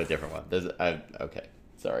talking about a different one. Okay,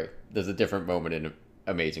 sorry. There's a different moment in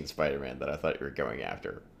Amazing Spider-Man that I thought you were going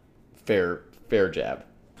after. Fair jab.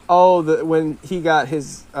 Oh, when he got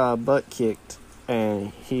his butt kicked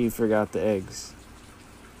and he forgot the eggs.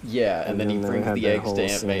 Yeah, and then he brings the eggs to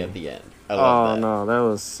Aunt May at the end. I love that. No, that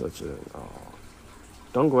was such a... Oh.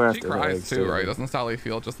 Don't go after she cries the eggs, too, right? Doesn't Sally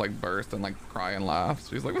Field just like burst and like cry and laugh?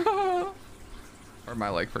 She's like, ah! Or am I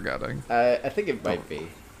like forgetting? I think it might be.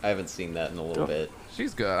 I haven't seen that in a little bit.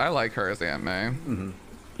 She's good. I like her as Aunt May. Mm-hmm.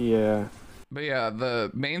 Yeah. But yeah, the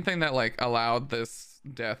main thing that like allowed this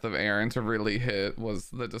death of Aaron to really hit was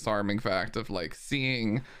the disarming fact of like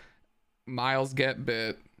seeing Miles get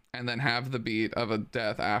bit and then have the beat of a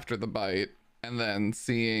death after the bite, and then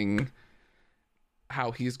seeing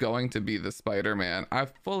how he's going to be the Spider-Man. I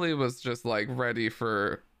fully was just like ready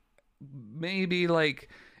for maybe like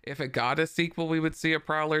if it got a sequel we would see a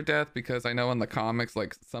Prowler death, because I know in the comics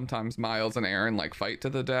like sometimes Miles and Aaron like fight to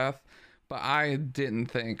the death, but I didn't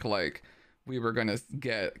think like we were gonna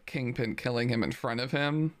get Kingpin killing him in front of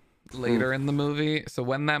him later in the movie. So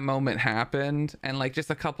when that moment happened, and like just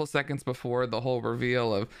a couple seconds before the whole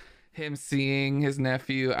reveal of him seeing his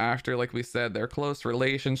nephew after, like we said, their close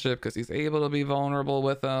relationship, because he's able to be vulnerable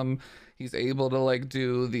with them, he's able to like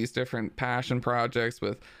do these different passion projects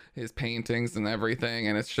with his paintings and everything,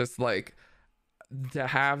 and it's just like to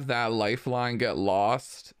have that lifeline get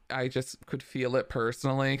lost, I just could feel it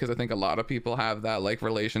personally, because I think a lot of people have that like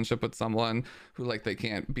relationship with someone who like they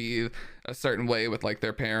can't be a certain way with like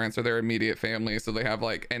their parents or their immediate family, so they have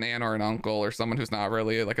like an aunt or an uncle or someone who's not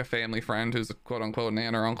really like a family friend who's a quote unquote an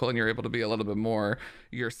aunt or uncle, and you're able to be a little bit more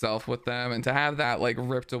yourself with them, and to have that like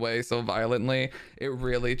ripped away so violently, it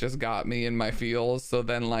really just got me in my feels. So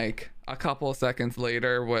then like a couple of seconds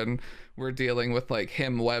later when we're dealing with like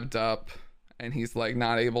him webbed up and he's like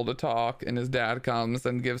not able to talk, and his dad comes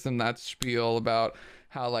and gives him that spiel about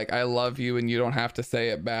how like I love you and you don't have to say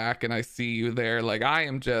it back, and I see you there, like I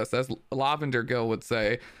am just, as Lavender Gill would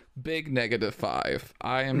say, big -5.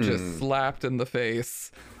 I am just slapped in the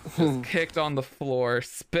face, just kicked on the floor,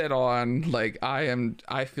 spit on, like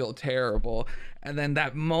I feel terrible. And then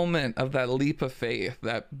that moment of that leap of faith,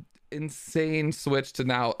 that insane switch to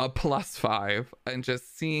now a +5, and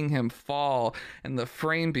just seeing him fall and the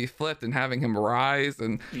frame be flipped and having him rise,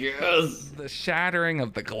 and yes, the shattering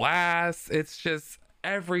of the glass, it's just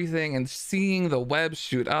everything, and seeing the web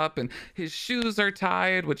shoot up and his shoes are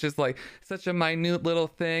tied, which is like such a minute little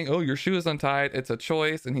thing. Oh, your shoe is untied. It's a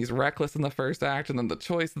choice, and he's reckless in the first act, and then the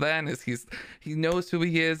choice then is he knows who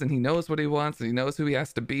he is, and he knows what he wants, and he knows who he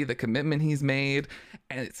has to be, the commitment he's made,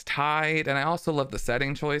 and it's tied. And I also love the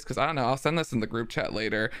setting choice, because I don't know, I'll send this in the group chat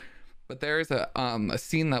later, but there is a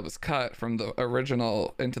scene that was cut from the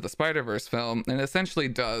original Into the Spider-Verse film, and it essentially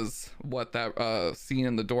does what that scene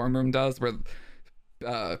in the dorm room does, where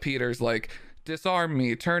Peter's like, disarm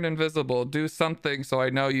me, turn invisible, do something so I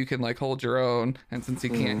know you can like hold your own, and since he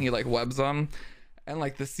can't, he like webs them, and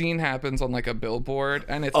like the scene happens on like a billboard,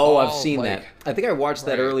 and it's I've seen like, that. I think I watched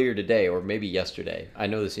that earlier today, or maybe yesterday. I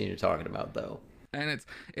know the scene you're talking about though. And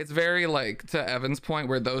it's very like, to Evan's point,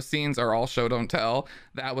 where those scenes are all show don't tell,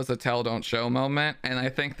 that was a tell don't show moment. And I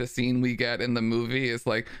think the scene we get in the movie is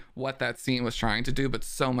like what that scene was trying to do, but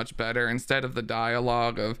so much better. Instead of the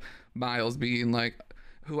dialogue of Miles being like,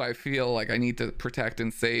 who I feel like I need to protect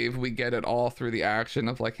and save, we get it all through the action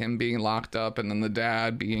of like him being locked up, and then the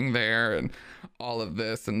dad being there, and all of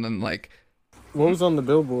this. And then like, what was on the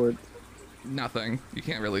billboard? Nothing. You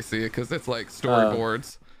can't really see it because it's like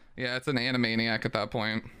storyboards. Yeah, it's an Animaniac at that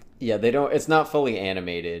point. Yeah, it's not fully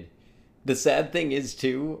animated. The sad thing is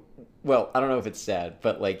too, well, I don't know if it's sad,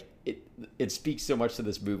 but like it speaks so much to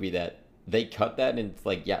this movie that they cut that, and it's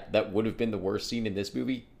like, yeah, that would have been the worst scene in this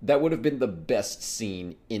movie. That would have been the best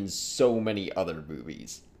scene in so many other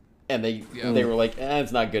movies. And they were like,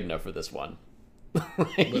 it's not good enough for this one.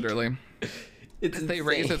 Like, Literally. it's They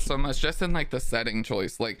raise it so much just in like the setting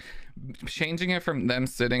choice, like changing it from them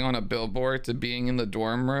sitting on a billboard to being in the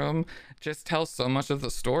dorm room just tells so much of the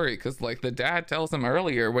story. Because like the dad tells him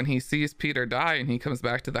earlier when he sees Peter die and he comes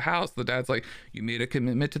back to the house, the dad's like, you made a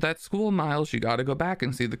commitment to that school, Miles, you got to go back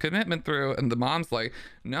and see the commitment through. And the mom's like,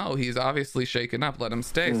 no, he's obviously shaken up, let him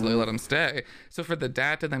stay. So they let him stay. So for the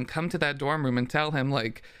dad to then come to that dorm room and tell him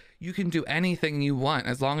like, you can do anything you want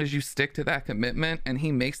as long as you stick to that commitment, and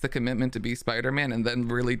he makes the commitment to be Spider-Man and then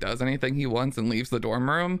really does anything he wants and leaves the dorm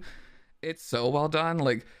room. It's so well done.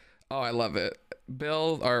 Like, oh, I love it.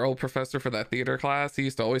 Bill, our old professor for that theater class, he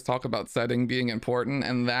used to always talk about setting being important,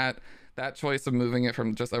 and that choice of moving it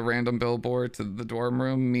from just a random billboard to the dorm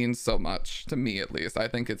room means so much to me, at least. I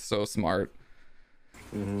think it's so smart.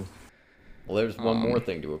 Mm-hmm. Well, there's one more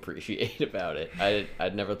thing to appreciate about it.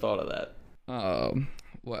 I'd never thought of that.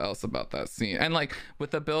 What else about that scene? And like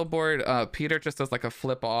with the billboard, Peter just does like a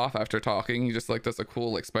flip off after talking. He just like does a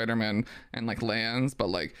cool like Spider-Man and like lands, but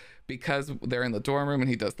like because they're in the dorm room and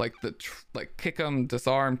he does like the like kick him,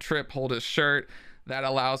 disarm, trip, hold his shirt, that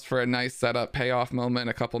allows for a nice setup payoff moment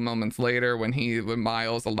a couple moments later when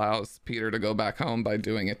Miles allows Peter to go back home by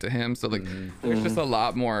doing it to him. So like there's just a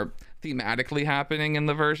lot more thematically happening in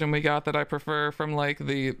the version we got that I prefer from like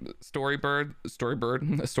the storyboard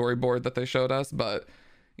that they showed us. But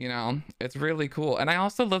you know, it's really cool. And I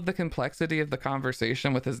also love the complexity of the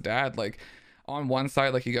conversation with his dad. Like on one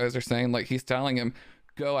side, like you guys are saying, like he's telling him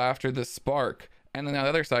go after this spark, and then on the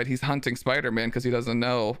other side he's hunting Spider-Man because he doesn't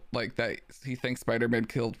know like that he thinks Spider-Man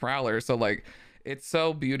killed Prowler. So like it's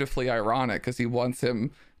so beautifully ironic because he wants him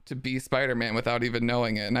to be Spider-Man without even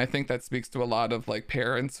knowing it. And I think that speaks to a lot of like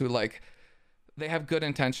parents who like they have good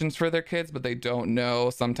intentions for their kids, but they don't know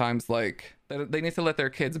sometimes like they need to let their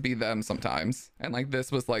kids be them sometimes. And like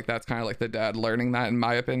this was like that's kind of like the dad learning that, in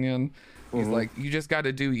my opinion. He's like, you just got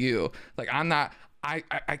to do you. Like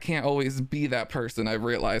I can't always be that person. I've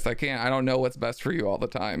realized I don't know what's best for you all the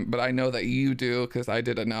time, but I know that you do because I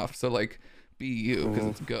did enough. So like be you because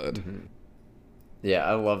it's good. Yeah,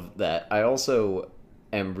 I love that. I also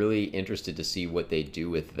am really interested to see what they do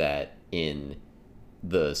with that in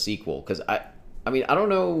the sequel, because I mean, I don't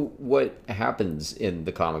know what happens in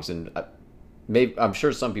the comics, and maybe I'm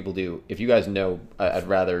sure some people do. If you guys know, I'd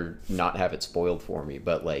rather not have it spoiled for me,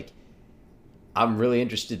 but like I'm really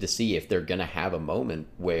interested to see if they're gonna have a moment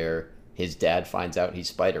where his dad finds out he's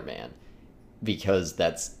Spider-Man, because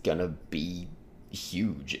that's gonna be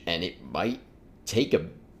huge, and it might take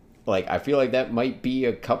I feel like that might be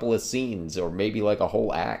a couple of scenes, or maybe like a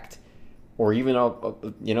whole act, or even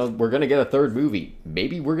we're gonna get a third movie.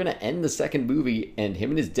 Maybe we're gonna end the second movie, and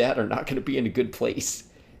him and his dad are not gonna be in a good place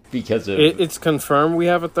because of it's confirmed we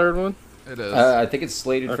have a third one. It is. I think it's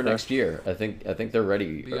slated for next year. I think they're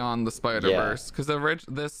ready. Beyond the Spiderverse,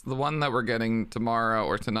 because the one that we're getting tomorrow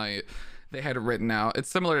or tonight, they had it written out. It's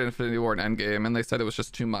similar to Infinity War and Endgame, and they said it was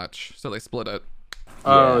just too much, so they split it.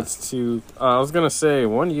 Oh, it's too. I was gonna say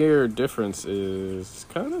 1 year difference is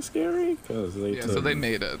kind of scary because so they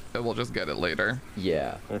made it. We'll just get it later.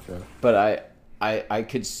 Yeah. Okay. But I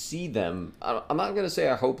could see them. I'm not gonna say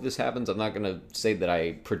I hope this happens. I'm not gonna say that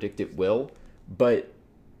I predict it will, but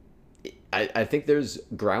I think there's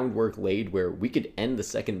groundwork laid where we could end the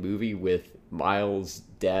second movie with Miles'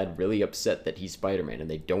 dad really upset that he's Spider-Man, and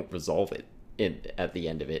they don't resolve it at the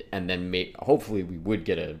end of it, and then hopefully we would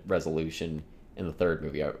get a resolution in the third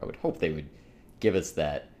movie. I would hope they would give us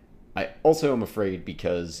that. I also am afraid,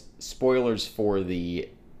 because spoilers for the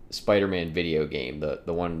Spider-Man video game, the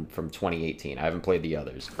one from 2018. I haven't played the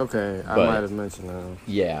others. Okay, I might have mentioned that.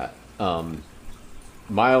 Yeah,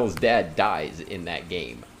 Miles' dad dies in that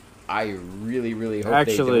game. I really, really hope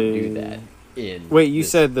they don't do that. Wait, you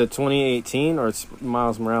said the 2018 or it's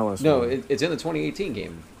Miles Morales? No, it's in the 2018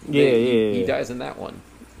 game. Yeah, he dies in that one.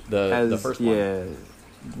 The first one. Yeah,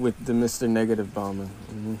 with the Mr. Negative Bomber.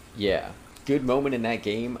 Mm-hmm. Yeah, good moment in that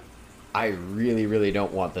game. I really, really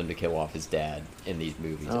don't want them to kill off his dad in these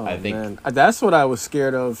movies. Oh, I think man. That's what I was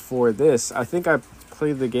scared of for this. I think I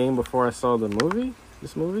played the game before I saw the movie.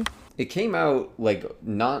 This movie. It came out like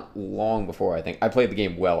not long before. I think I played the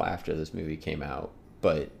game well after this movie came out,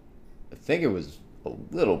 but I think it was a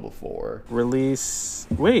little before Release.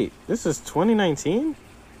 Wait, this is 2019?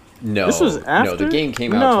 No, this was after. No, the game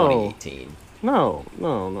came out 2018. No.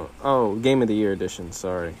 Oh, Game of the Year edition.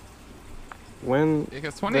 Sorry. When?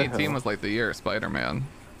 Because 2018 was like the year of Spider-Man.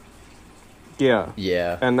 Yeah.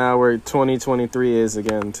 Yeah. And now 2023 is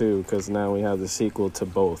again too, because now we have the sequel to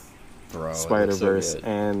both. Bro, Spiderverse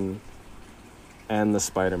so and the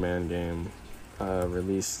Spider-Man game.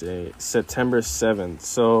 Release date September 7th.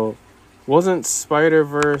 So wasn't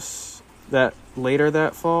Spiderverse that later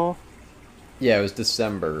that fall. Yeah, it was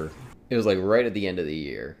December. It was like right at the end of the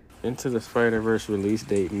year. Into the Spider-Verse release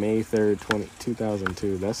date, May 3rd,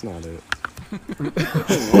 2002. That's not it.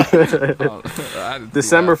 Oh, I didn't see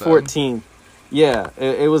December that then. 14th. Yeah,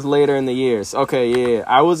 it was later in the years. Okay, yeah.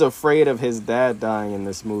 I was afraid of his dad dying in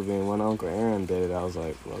this movie, and when Uncle Aaron did it, I was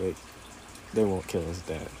like, well, they won't kill his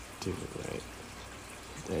dad, too, right?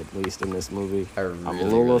 At least in this movie. I'm a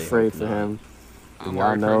little afraid for him. I'm y'all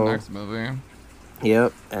worried know, for the next movie.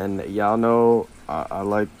 Yep, and y'all know I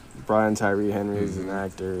like Brian Tyree Henry as an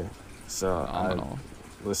actor, so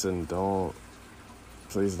listen,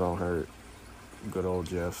 please don't hurt good old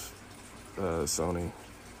Jeff, Sony,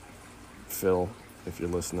 Phil, if you're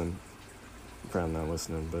listening. You're probably not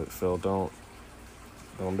listening, but Phil, don't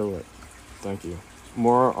do it. Thank you.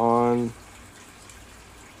 More on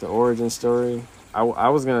the origin story. I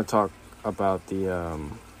was gonna talk about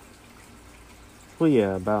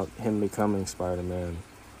about him becoming Spider-Man.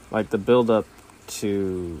 Like, the build-up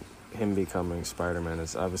to him becoming Spider-Man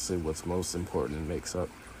is obviously what's most important and makes up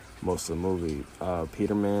most of the movie.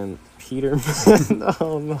 Peterman,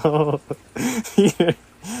 oh no. Peter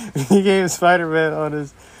became Spider-Man on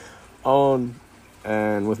his own,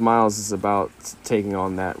 and with Miles, it's about taking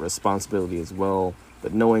on that responsibility as well.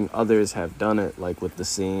 But knowing others have done it, like with the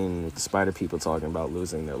scene with the Spider people talking about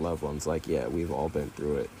losing their loved ones, like, yeah, we've all been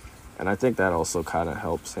through it. And I think that also kind of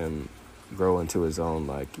helps him grow into his own,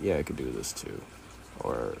 like, yeah, I could do this too,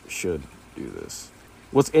 or should do this.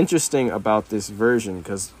 What's interesting about this version,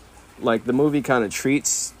 because, like, the movie kind of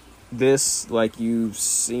treats this like you've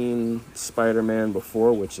seen Spider-Man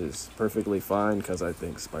before, which is perfectly fine, because I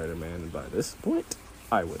think Spider-Man, by this point,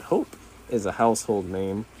 I would hope, is a household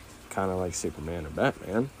name, kind of like Superman or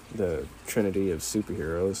Batman, the trinity of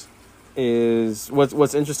superheroes. Is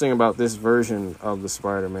what's interesting about this version of the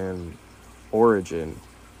Spider-Man origin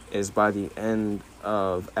is by the end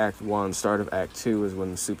of Act 1, start of Act 2 is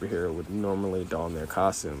when the superhero would normally don their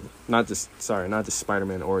costume. Not just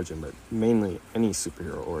Spider-Man origin, but mainly any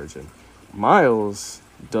superhero origin. Miles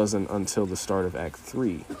doesn't until the start of Act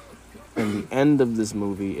 3. And the end of this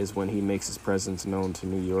movie is when he makes his presence known to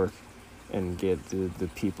New York and get the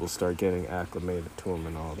people start getting acclimated to him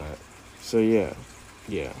and all that. So yeah.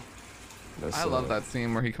 I love that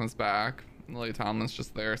scene where he comes back. Lily Tomlin's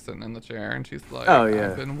just there sitting in the chair, and she's like, "Oh yeah,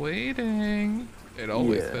 I've been waiting." It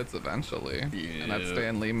always fits eventually, and that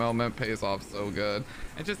Stan Lee moment pays off so good.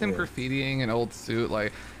 And just him graffitiing an old suit,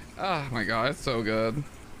 like, oh my god, it's so good.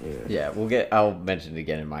 Yeah, I'll mention it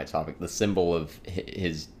again in my topic. The symbol of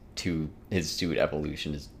his suit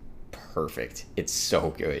evolution is perfect. It's so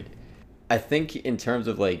good. I think in terms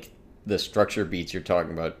of, like, the structure beats you're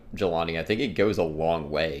talking about, Jelani, I think it goes a long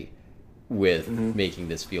way with making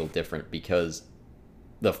this feel different, because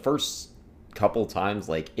the first couple times,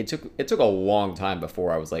 like, it took a long time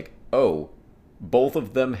before I was like, oh, both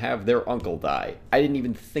of them have their uncle die. I didn't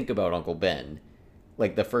even think about Uncle Ben.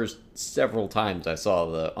 Like, the first several times I saw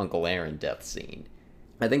the Uncle Aaron death scene.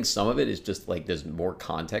 I think some of it is just, like, there's more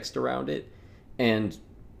context around it, and,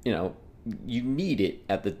 you know, you need it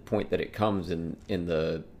at the point that it comes in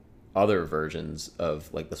the other versions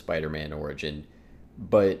of, like, the Spider-Man origin,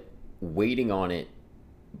 but waiting on it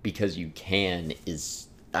because you can is,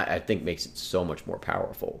 I think, makes it so much more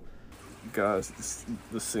powerful. Guys,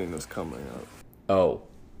 the scene is coming up.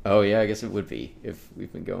 Oh yeah, I guess it would be if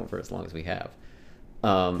we've been going for as long as we have.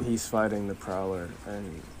 He's fighting the Prowler,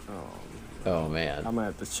 and oh man, I'm gonna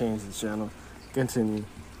have to change the channel. Continue.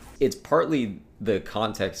 It's partly the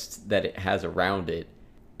context that it has around it,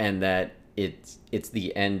 and that it's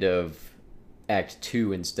the end of Act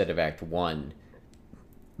 2 instead of Act 1.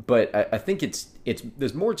 But I think it's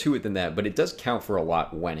there's more to it than that, but it does count for a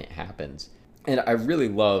lot when it happens. And I really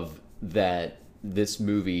love that this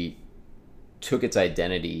movie took its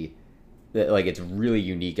identity, like its really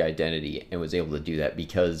unique identity, and was able to do that,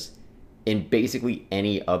 because in basically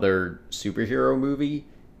any other superhero movie,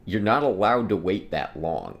 you're not allowed to wait that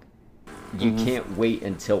long. You can't wait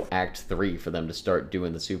until Act 3 for them to start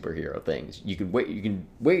doing the superhero things. You can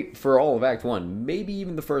wait for all of Act 1, maybe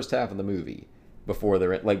even the first half of the movie, before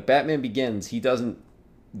they're in. Like, Batman Begins, he doesn't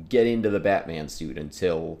get into the Batman suit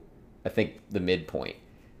until, I think, the midpoint.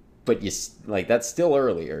 But that's still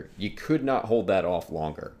earlier. You could not hold that off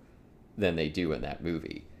longer than they do in that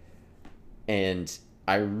movie. And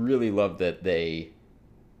I really love that they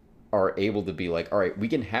are able to be like, all right, we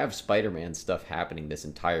can have Spider-Man stuff happening this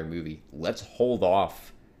entire movie. Let's hold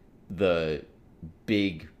off the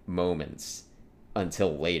big moments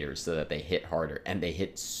until later so that they hit harder. And they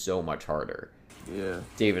hit so much harder. Yeah.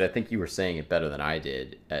 David, I think you were saying it better than I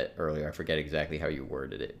did earlier. I forget exactly how you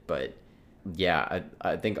worded it, but Yeah,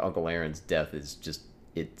 I think Uncle Aaron's death is just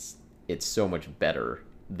it's so much better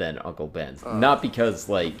than Uncle Ben's. Not because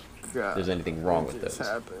like God, there's anything wrong it with just those.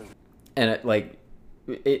 happened. And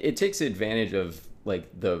it takes advantage of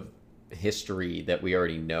like the history that we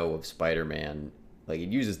already know of Spider-Man. Like it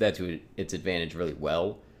uses that to its advantage really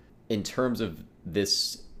well. In terms of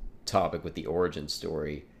this topic with the origin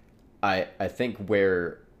story, I think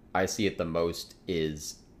where I see it the most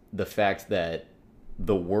is the fact that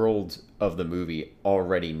the world of the movie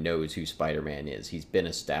already knows who Spider-Man is. He's been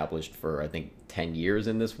established for I think 10 years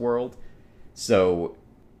in this world. So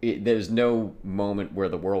there's no moment where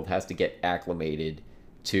the world has to get acclimated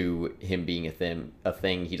to him being a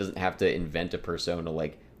thing. He doesn't have to invent a persona.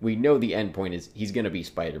 Like we know the end point is he's going to be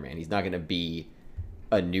Spider-Man. He's not going to be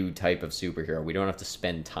a new type of superhero. We don't have to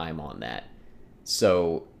spend time on that.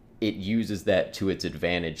 So it uses that to its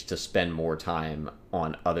advantage to spend more time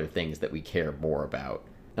on other things that we care more about.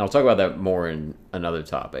 And I'll talk about that more in another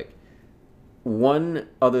topic. One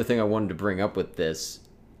other thing I wanted to bring up with this,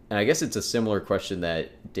 and I guess it's a similar question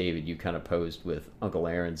that David you kind of posed with Uncle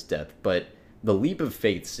Aaron's death, but the leap of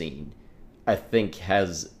faith scene I think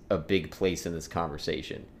has a big place in this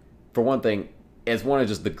conversation. For one thing, it's one of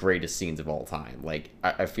just the greatest scenes of all time. Like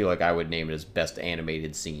I feel like I would name it as best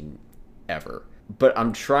animated scene ever. But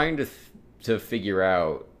I'm trying to figure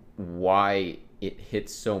out why it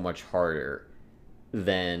hits so much harder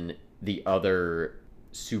than the other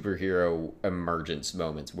superhero emergence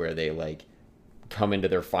moments where they like come into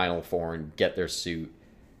their final form and get their suit.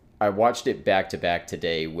 I watched it back to back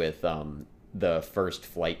today with the first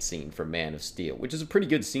flight scene from Man of Steel, which is a pretty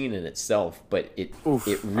good scene in itself, but it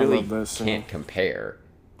really can't compare.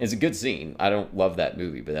 It's a good scene. I don't love that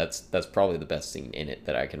movie, but that's probably the best scene in it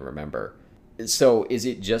that I can remember. So is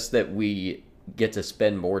it just that we get to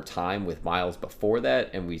spend more time with Miles before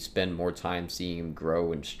that and we spend more time seeing him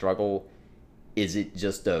grow and struggle? Is it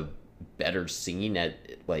just a better scene at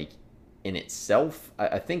like in itself?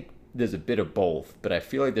 I think there's a bit of both, but I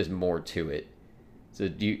feel like there's more to it. So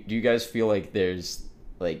do you guys feel like there's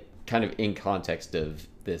like kind of in context of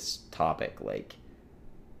this topic, like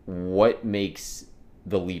what makes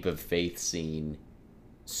the leap of faith scene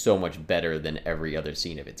so much better than every other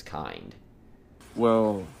scene of its kind?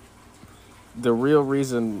 Well, the real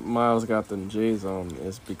reason Miles got them J's on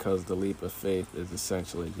is because the leap of faith is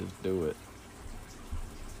essentially just do it.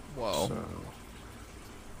 Whoa. So,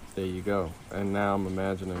 there you go. And now I'm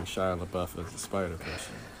imagining Shia LaBeouf as the Spider-Verse.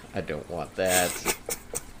 I don't want that.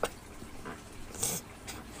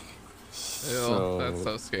 Ew, that's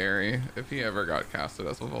so scary. If he ever got casted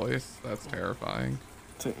as a voice, that's terrifying.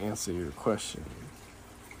 To answer your question,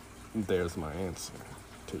 there's my answer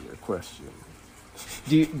to your question.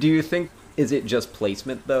 Do you think, is it just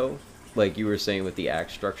placement though? Like you were saying with the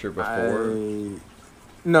act structure before?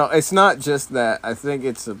 No, it's not just that. I think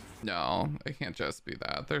it's a... No, it can't just be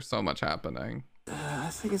that. There's so much happening. I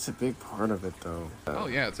think it's a big part of it, though. Oh,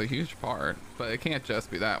 yeah, it's a huge part. But it can't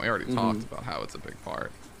just be that. We already talked about how it's a big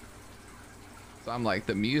part. So I'm like,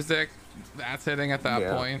 the music, that's hitting at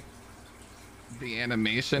that point. The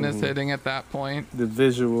animation is hitting at that point. The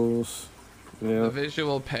visuals. Yeah. The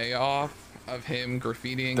visual payoff of him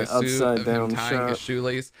graffitiing the a suit, of him tying shot. his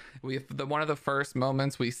shoelace. One of the first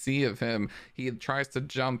moments we see of him, he tries to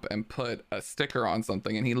jump and put a sticker on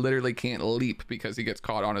something, and he literally can't leap because he gets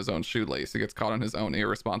caught on his own shoelace. He gets caught on his own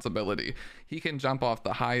irresponsibility. He can jump off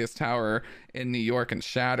the highest tower in New York and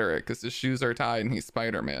shatter it because his shoes are tied and he's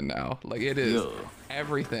Spider-Man now. Like, it is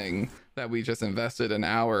everything that we just invested an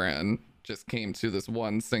hour in just came to this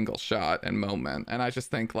one single shot and moment. And I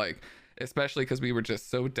just think, like, especially because we were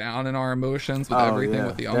just so down in our emotions with everything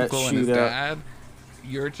with the uncle and his dad,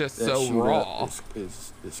 you're just so raw.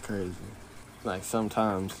 It's crazy. Like,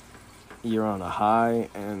 sometimes you're on a high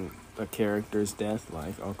and a character's death,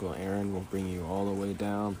 like Uncle Aaron, will bring you all the way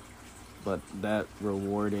down. But that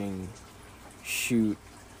rewarding shoot,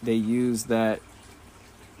 they use that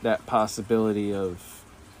possibility of,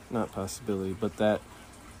 not possibility, but that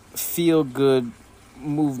feel-good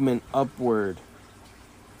movement upward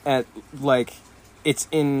at, like, it's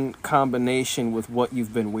in combination with what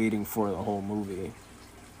you've been waiting for the whole movie.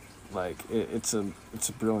 Like, it's a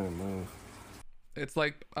brilliant move. It's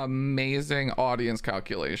like amazing audience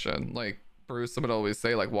calculation. Like Bruce would always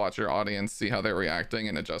say, like, watch your audience, see how they're reacting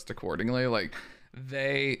and adjust accordingly. Like,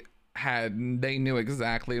 they knew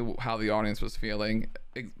exactly how the audience was feeling,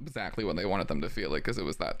 exactly when they wanted them to feel it, because it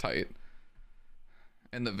was that tight.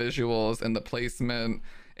 And the visuals and the placement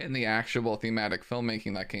and the actual thematic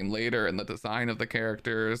filmmaking that came later and the design of the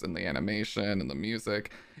characters and the animation and the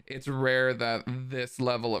music, it's rare that this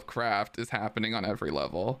level of craft is happening on every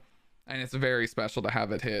level. And it's very special to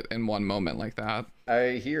have it hit in one moment like that.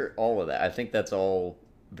 I hear all of that. I think that's all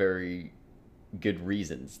very good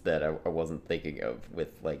reasons that I wasn't thinking of, with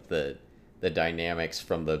like the dynamics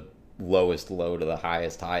from the lowest low to the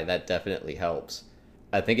highest high. That definitely helps.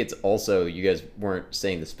 I think it's also, you guys weren't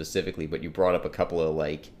saying this specifically, but you brought up a couple of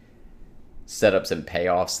like setups and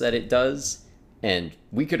payoffs that it does, and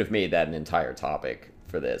we could have made that an entire topic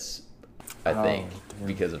for this, I think,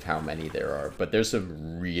 because of how many there are. But there's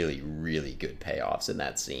some really, really good payoffs in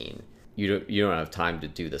that scene. You don't have time to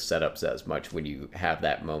do the setups as much when you have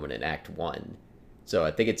that moment in Act 1. So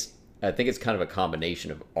I think it's kind of a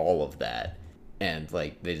combination of all of that, and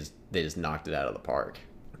like they just knocked it out of the park.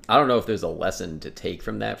 I don't know if there's a lesson to take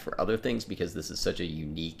from that for other things, because this is such a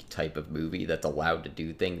unique type of movie that's allowed to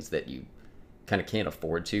do things that you kind of can't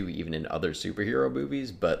afford to even in other superhero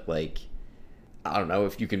movies. But like, I don't know,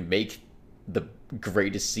 if you can make the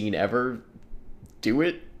greatest scene ever, do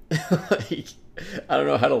it. Like, I don't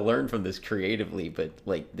know how to learn from this creatively, but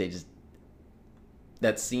like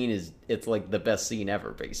that scene it's like the best scene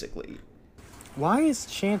ever, basically. Why is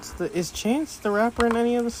Chance the rapper in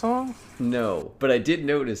any of the songs? No, but I did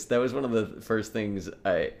notice that was one of the first things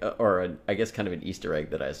I guess kind of an Easter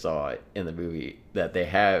egg that I saw in the movie, that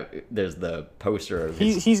there's the poster of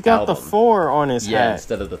his he's got album. the 4 on his hat.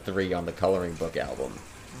 Instead of the 3 on the coloring book album.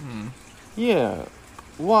 Yeah.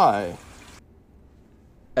 Why?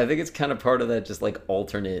 I think it's kind of part of that just like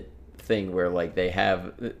alternate thing where like they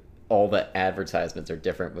have all the advertisements are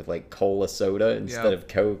different, with like cola soda instead of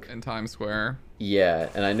Coke in Times Square. Yeah,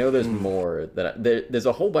 and I know there's more there's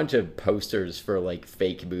a whole bunch of posters for like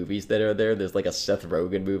fake movies that are there. There's like a Seth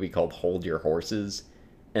Rogen movie called Hold Your Horses,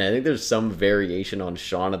 and I think there's some variation on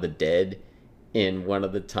Shaun of the Dead in one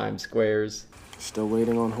of the Times Squares. Still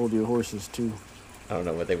waiting on Hold Your Horses too. I don't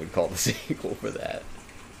know what they would call the sequel for that.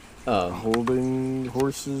 Holding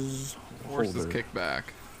horses. Horses kick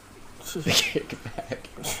back. Kick back.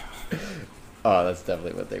 Oh, that's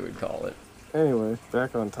definitely what they would call it. Anyway,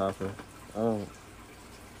 back on topic.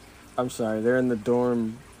 I'm sorry, they're in the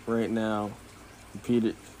dorm right now.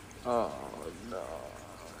 Repeat. Oh no.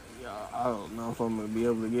 Yeah, I don't know if I'm gonna be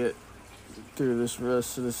able to get through this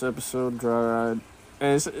rest of this episode. Dry ride.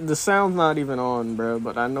 And the sound's not even on, bro,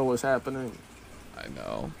 but I know what's happening. I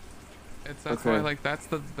know. That's why, like, that's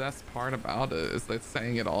the best part about it, is like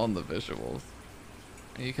saying it all in the visuals.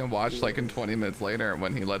 And you can watch like in 20 minutes later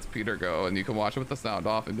when he lets Peter go, and you can watch it with the sound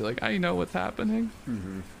off and be like, I know what's happening.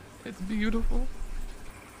 Mm-hmm. It's beautiful.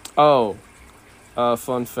 Oh,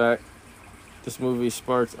 fun fact. This movie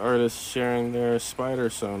sparked artists sharing their spider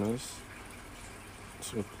sonas.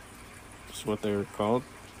 That's what they were called.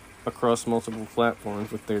 Across multiple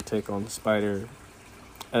platforms with their take on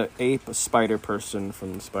Ape, a spider person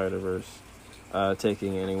from the Spiderverse.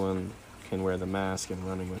 Taking anyone can wear the mask and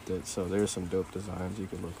running with it. So there's some dope designs you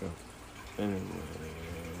can look up. Anyway,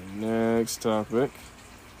 next topic.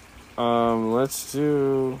 Let's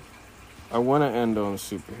do... I want to end on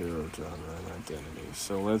superhero genre and identity.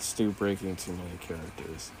 So let's do Breaking Too Many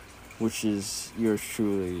Characters, which is yours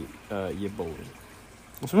truly, your boy.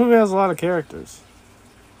 This movie has a lot of characters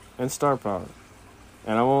and star power.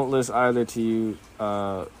 And I won't list either to you,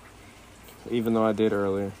 even though I did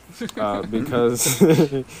earlier, because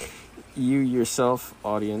you yourself,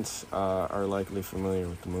 audience, are likely familiar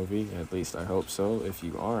with the movie. At least I hope so. If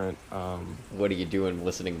you aren't... what are you doing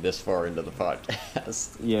listening this far into the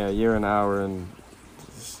podcast? Yeah, you're an hour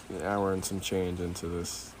and some change into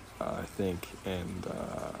this, I think. And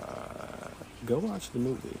go watch the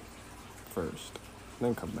movie first,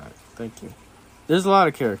 then come back. Thank you. There's a lot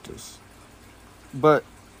of characters. But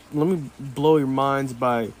let me blow your minds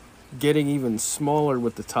by getting even smaller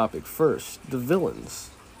with the topic first. The villains.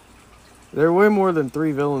 There are way more than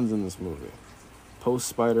 3 villains in this movie. Post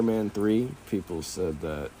Spider-Man 3, people said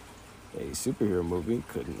that a superhero movie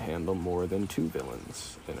couldn't handle more than 2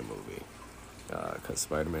 villains in a movie. Because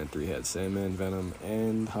Spider-Man 3 had Sandman, Venom,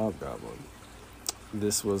 and Hobgoblin.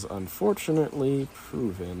 This was unfortunately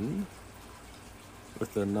proven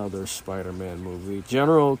with another Spider-Man movie.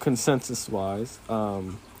 General consensus-wise,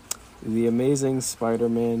 The Amazing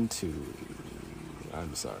Spider-Man 2.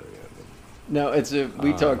 I'm sorry, Evan. No,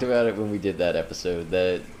 we talked about it when we did that episode,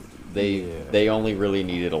 that they only really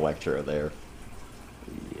needed Electro there.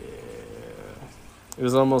 Yeah. It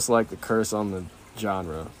was almost like the curse on the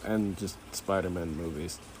genre and just Spider-Man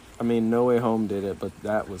movies. I mean, No Way Home did it, but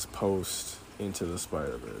that was post Into the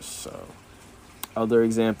Spider-Verse, so... Other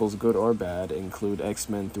examples, good or bad, include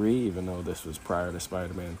X-Men 3, even though this was prior to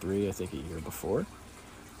Spider-Man 3, I think a year before.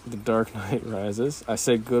 The Dark Knight Rises. I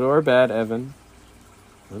said good or bad, Evan.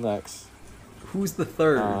 Relax. Who's the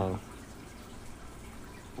third?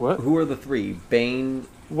 What? Who are the three? Bane,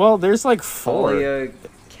 Well, there's like four. Talia,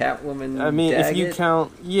 Catwoman. I mean, Daggett? if you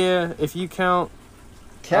count, if you count,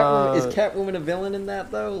 Catwoman is Catwoman a villain in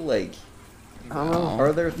that though? Like, I don't know.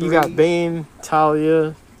 are there three? You got Bane,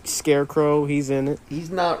 Talia, Scarecrow. He's in it. He's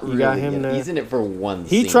not really. You got him there. He's in it for one.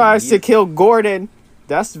 He scene. tries to kill Gordon.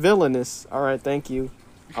 That's villainous. All right, thank you.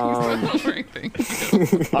 Honestly,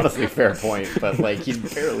 fair point, but like he's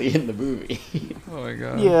barely in the movie. Oh my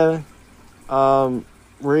god. Yeah.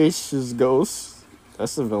 Raish's ghost.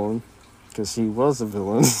 That's a villain. Because he was a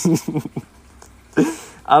villain.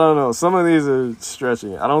 I don't know. Some of these are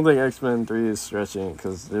stretching. I don't think X-Men 3 is stretching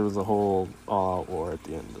because there was a whole all-out war at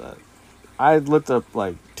the end of that. I looked up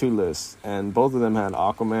like 2 lists, and both of them had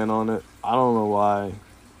Aquaman on it. I don't know why.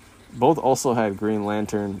 Both also had Green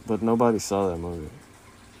Lantern, but nobody saw that movie.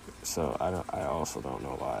 So I also don't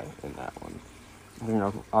know why in that one. I think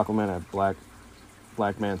Aquaman had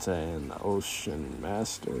Black Manta and the Ocean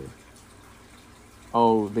Master.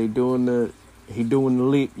 Oh, he doing the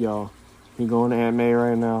leap, y'all. He going to Aunt May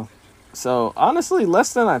right now. So honestly,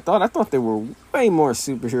 less than I thought. I thought there were way more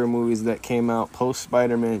superhero movies that came out post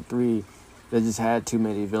Spider-Man 3 that just had too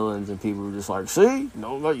many villains, and people were just like, "See,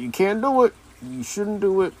 no, you can't do it. You shouldn't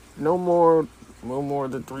do it. No more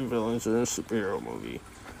than 3 villains in a superhero movie."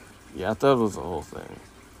 Yeah, I thought it was the whole thing.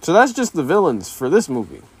 So that's just the villains for this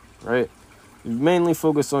movie, right? You mainly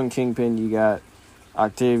focus on Kingpin. You got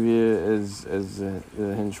Octavia as the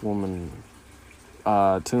henchwoman.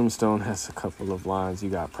 Tombstone has a couple of lines. You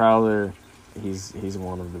got Prowler. He's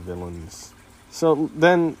one of the villains. So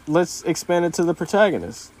then let's expand it to the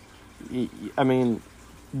protagonist. I mean,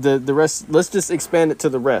 the rest. Let's just expand it to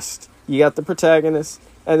the rest. You got the protagonist,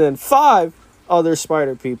 and then 5 other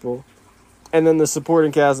Spider people, and then the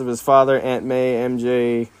supporting cast of his father, Aunt May,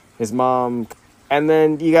 MJ, his mom, and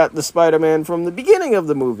then you got the Spider-Man from the beginning of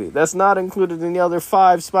the movie. That's not included in the other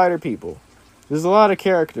 5 Spider people. There's a lot of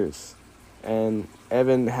characters, and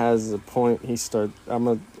Evan has a point.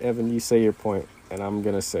 Evan, you say your point, and I'm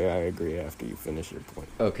gonna say I agree after you finish your point.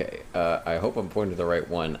 Okay, I hope I'm pointing to the right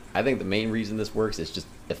one. I think the main reason this works is just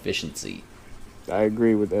efficiency. I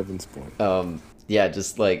agree with Evan's point. Yeah,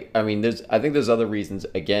 just like, I mean, I think there's other reasons.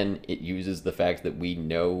 Again, it uses the fact that we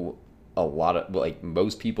know a lot of, like,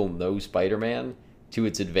 most people know Spider-Man to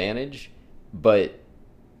its advantage, but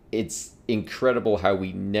it's incredible how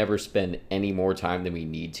we never spend any more time than we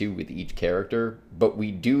need to with each character, but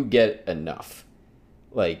we do get enough.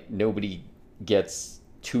 Like, nobody gets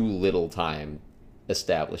too little time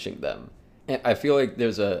establishing them. And I feel like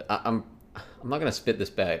there's I'm not going to spit this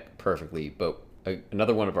back perfectly, but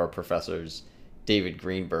another one of our professors, David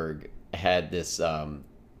Greenberg, had this, I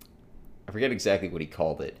forget exactly what he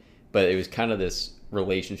called it, but it was kind of this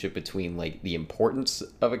relationship between like the importance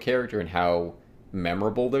of a character and how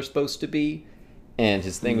memorable they're supposed to be. And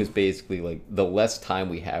his thing was basically like the less time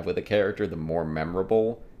we have with a character, the more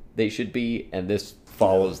memorable they should be. And this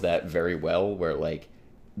follows that very well, where like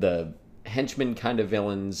the henchmen kind of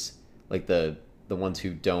villains, like the ones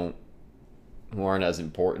who aren't as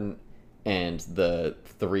important, and the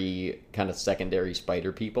 3 kind of secondary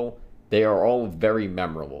Spider people, they are all very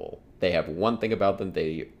memorable. They have one thing about them.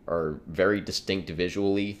 They are very distinct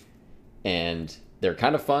visually, and they're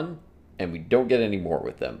kind of fun, and we don't get any more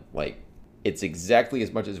with them. Like, it's exactly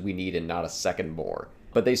as much as we need and not a second more.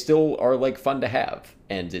 But they still are, like, fun to have,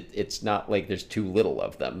 and it's not like there's too little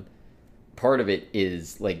of them. Part of it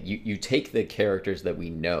is, like, you take the characters that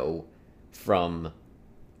we know from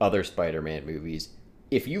other Spider-Man movies.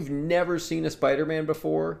 If you've never seen a Spider-Man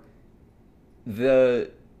before,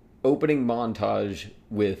 the opening montage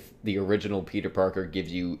with the original Peter Parker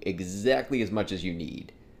gives you exactly as much as you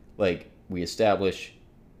need. Like, we establish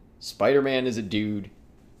Spider-Man is a dude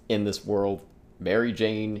in this world. Mary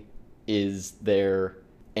Jane is there.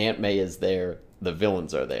 Aunt May is there. The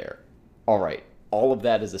villains are there. All right, all of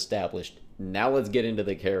that is established. Now let's get into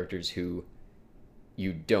the characters who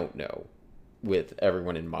you don't know with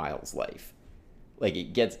everyone in Miles' life. Like,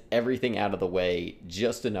 it gets everything out of the way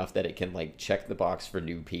just enough that it can, like, check the box for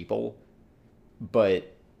new people,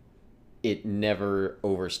 but it never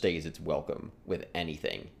overstays its welcome with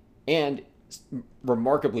anything. And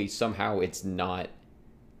remarkably, somehow it's not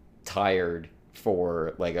tired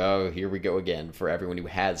for, like, oh, here we go again, for everyone who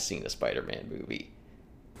has seen a Spider-Man movie.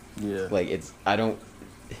 Yeah. Like, it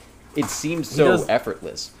seems so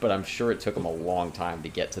effortless, but I'm sure it took him a long time to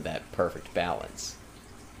get to that perfect balance.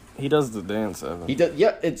 He does the dance, Evan. He does,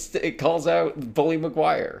 yeah. It calls out Bully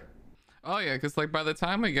Maguire. Oh yeah, because like by the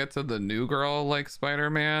time we get to the new girl like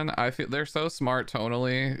Spider-Man, I feel they're so smart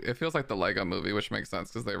tonally. It feels like the Lego movie, which makes sense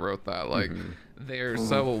because they wrote that. Like they're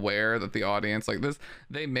so aware that the audience like this.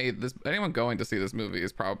 They made this. Anyone going to see this movie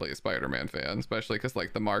is probably a Spider-Man fan, especially because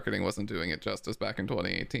like the marketing wasn't doing it justice back in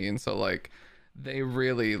 2018. So like they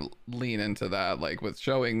really lean into that, like with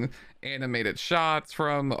showing animated shots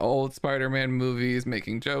from old Spider-Man movies,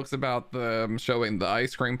 making jokes about them, showing the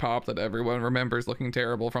ice cream pop that everyone remembers looking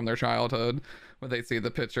terrible from their childhood when they see the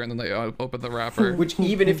picture and then they open the wrapper. Which,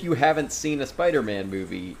 even if you haven't seen a Spider-Man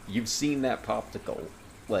movie, you've seen that popsicle.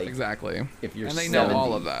 Like, exactly. If you're and they know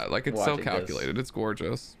all of that. Like, it's so calculated. It's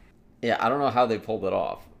gorgeous. Yeah, I don't know how they pulled it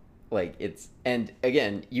off. Like, it's... And,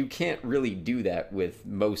 again, you can't really do that with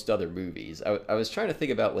most other movies. I was trying to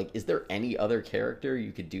think about, like, is there any other character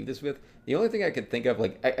you could do this with? The only thing I could think of,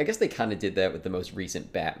 like, I guess they kind of did that with the most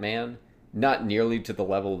recent Batman. Not nearly to the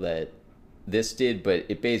level that this did, but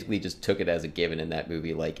it basically just took it as a given in that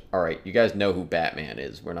movie. Like, all right, you guys know who Batman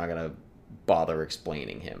is. We're not going to bother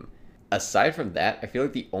explaining him. Aside from that, I feel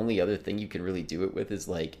like the only other thing you can really do it with is,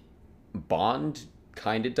 like, Bond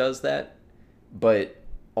kind of does that. But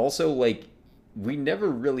also, like, we never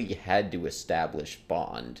really had to establish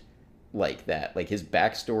Bond like that. Like, his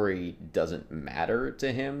backstory doesn't matter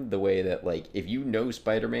to him the way that, like, if you know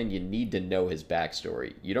Spider-Man, you need to know his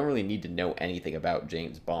backstory. You don't really need to know anything about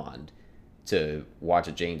James Bond to watch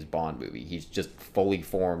a James Bond movie. He's just fully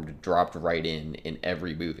formed, dropped right in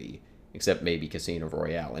every movie, except maybe Casino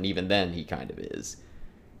Royale. And even then, he kind of is.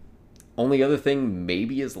 Only other thing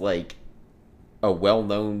maybe is, like, a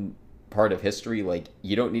well-known part of history. Like,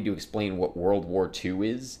 you don't need to explain what World War II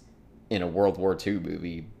is in a World War II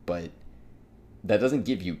movie, but that doesn't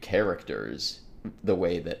give you characters the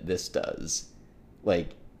way that this does. Like,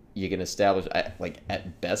 you can establish, like,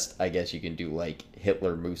 at best, I guess you can do, like,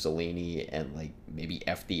 Hitler, Mussolini, and, like, maybe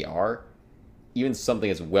FDR. Even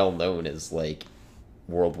something as well known as, like,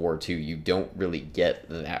 World War II, you don't really get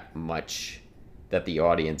that much that the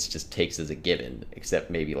audience just takes as a given, except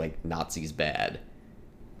maybe, like, Nazis bad.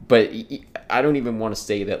 But I don't even want to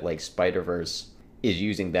say that, like, Spiderverse is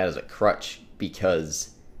using that as a crutch,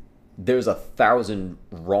 because there's 1,000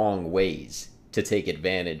 wrong ways to take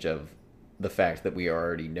advantage of the fact that we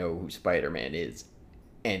already know who Spider-Man is.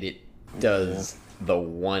 And it does the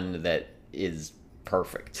one that is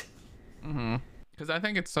perfect. Because I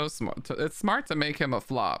think it's so smart. It's smart to make him a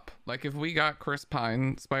flop. Like, if we got Chris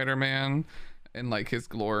Pine Spider-Man in, like, his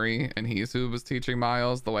glory, and he's who was teaching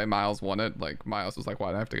Miles the way Miles wanted, like, Miles was like,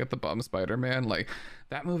 why do I have to get the bum Spider-Man? Like,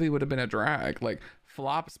 that movie would have been a drag. Like,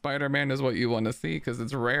 flop Spider-Man is what you want to see, because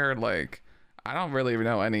it's rare. Like, I don't really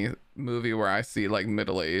know any movie where I see, like,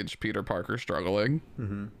 middle-aged Peter Parker struggling.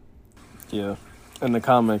 Yeah. In the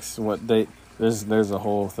comics, there's a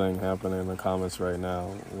whole thing happening in the comics right now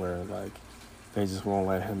where, like, they just won't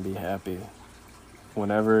let him be happy.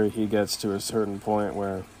 Whenever he gets to a certain point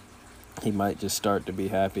where he might just start to be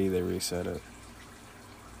happy, they reset it.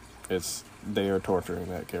 They are torturing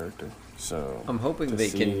that character. So I'm hoping they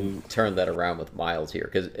can turn that around with Miles here,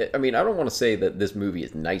 because, I mean, I don't want to say that this movie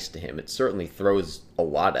is nice to him. It certainly throws a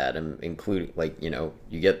lot at him, including, like, you know,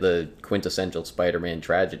 you get the quintessential Spider-Man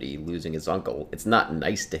tragedy, losing his uncle. It's not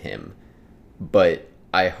nice to him, but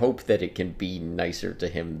I hope that it can be nicer to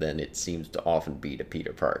him than it seems to often be to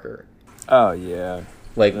Peter Parker. Oh, yeah.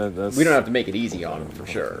 Like, we don't have to make it easy on him, for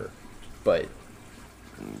sure, but...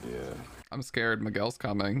 Yeah. I'm scared Miguel's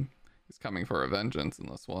coming. He's coming for a vengeance in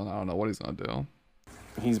this one. I don't know what he's gonna do.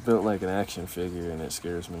 He's built like an action figure, and it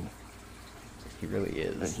scares me. He really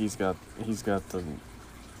is. Like, he's got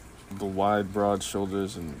the wide, broad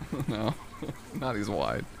shoulders and No, not he's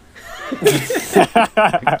wide.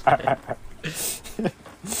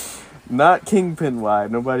 Not Kingpin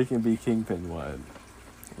wide. Nobody can be Kingpin wide,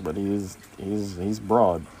 but he's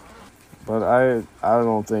broad. But I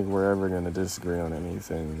don't think we're ever going to disagree on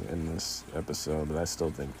anything in this episode, but I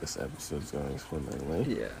still think this episode's going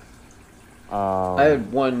swimmingly. Yeah. I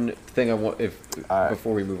had one thing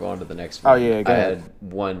before we move on to the next one. Oh, yeah, go ahead. I had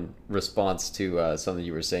one response to something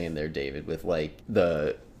you were saying there, David, with, like,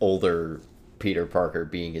 the older Peter Parker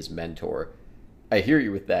being his mentor. I hear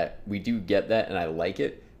you with that. We do get that, and I like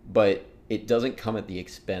it, but it doesn't come at the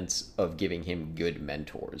expense of giving him good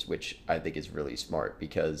mentors, which I think is really smart,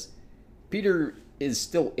 because Peter is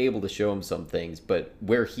still able to show him some things, but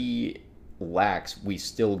where he lacks, we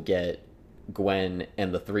still get Gwen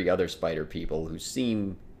and the 3 other Spider people who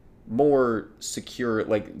seem more secure.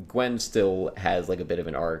 Like, Gwen still has, like, a bit of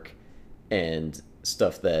an arc and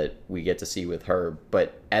stuff that we get to see with her,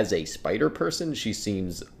 but as a Spider person, she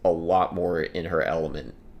seems a lot more in her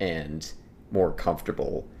element and more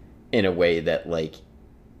comfortable in a way that, like,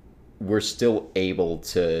 we're still able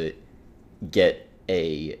to get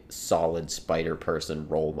a solid Spider-Person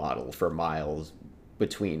role model for Miles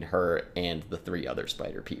between her and the three other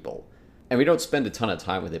Spider people. And we don't spend a ton of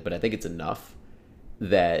time with it, but I think it's enough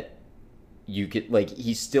that you could, like,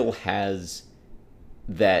 he still has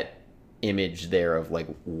that image there of, like,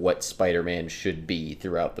 what Spider-Man should be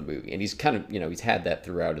throughout the movie. And he's kind of, he's had that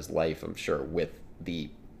throughout his life, I'm sure, with the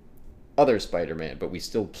other Spider-Man, but we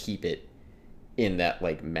still keep it in that,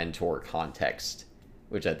 like, mentor context,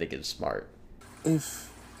 which I think is smart.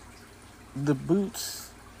 If the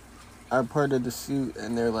boots are part of the suit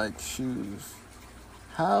and they're like shoes,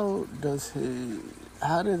 how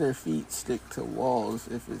do their feet stick to walls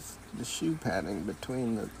if it's the shoe padding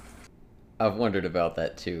between the... I've wondered about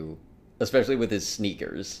that too, especially with his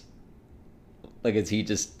sneakers. Like, is he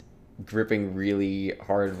just gripping really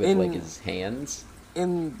hard with like his hands?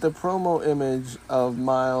 In the promo image of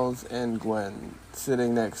Miles and Gwen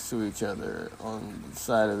sitting next to each other on the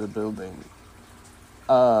side of the building,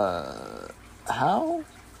 how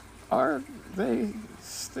are they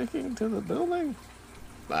sticking to the building?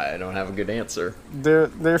 I don't have a good answer.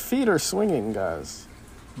 Their feet are swinging, guys.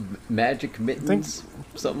 Magic mittens?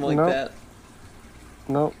 Something like that?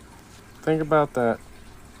 Nope. Think about that.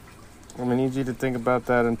 I'm going to need you to think about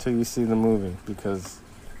that until you see the movie, because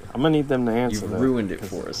I'm going to need them to answer that. You've ruined it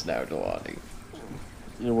for us now, Jelani.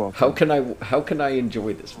 You're welcome. How can I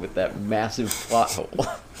enjoy this with that massive plot hole?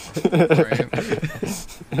 Right.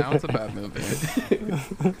 Now it's a bad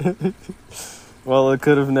movie. Well, it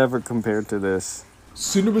could have never compared to this.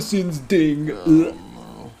 CinemaSins ding.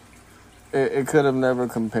 It could have never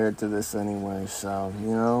compared to this anyway, so,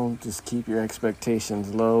 just keep your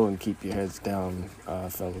expectations low and keep your heads down,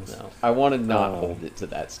 fellas. No, I want to not hold it to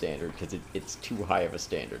that standard, because it's too high of a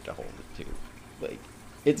standard to hold it to. Like,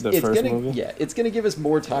 it's gonna give us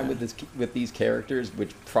more time with these characters,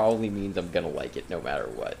 which probably means I'm gonna like it no matter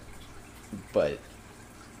what. But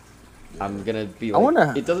I'm gonna be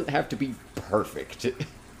like, it doesn't have to be perfect.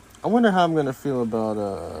 I wonder how I'm gonna feel about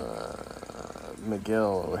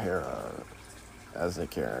Miguel O'Hara as a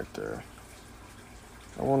character.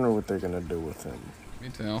 I wonder what they're gonna do with him. Me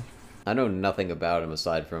too. I know nothing about him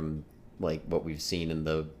aside from like what we've seen in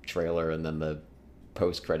the trailer and then the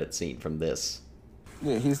post-credit scene from this.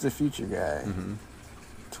 Yeah, he's the future guy. Mm-hmm.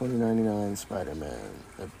 2099 Spider-Man.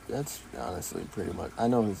 That's honestly pretty much... I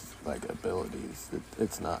know his, abilities.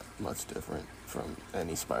 It's not much different from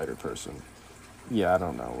any Spider person. Yeah, I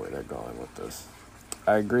don't know where they're going with this.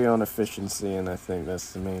 I agree on efficiency, and I think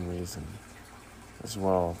that's the main reason as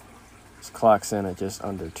well. This clocks in at just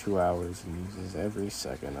under 2 hours and uses every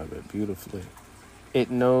second of it beautifully. It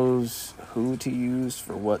knows who to use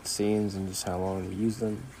for what scenes and just how long to use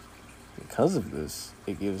them. Because of this,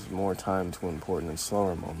 it gives more time to important and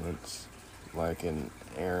slower moments, like in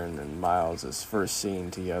Aaron and Miles' first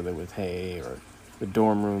scene together with Hay, or the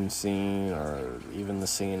dorm room scene, or even the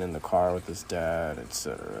scene in the car with his dad,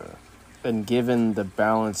 etc. And given the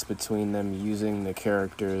balance between them using the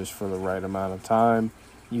characters for the right amount of time,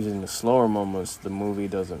 using the slower moments, the movie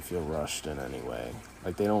doesn't feel rushed in any way.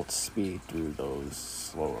 Like, they don't speed through those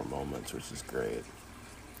slower moments, which is great.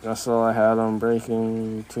 That's all I had on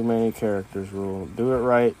breaking too many characters rule. Do it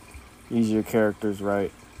right. Use your characters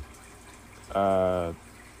right.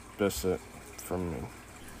 That's it from me.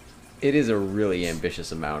 It is a really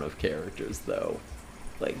ambitious amount of characters, though.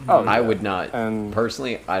 Like, I would not... And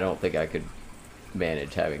personally, I don't think I could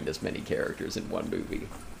manage having this many characters in one movie.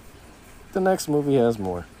 The next movie has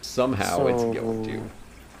more. Somehow it's going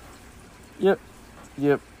to.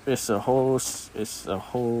 Yep. It's a whole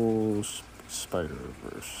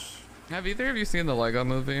Spiderverse. Have either of you seen the Lego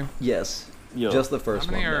movie? Yes. Just the first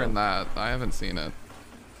one. How many are in that? I haven't seen it.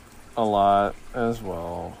 A lot as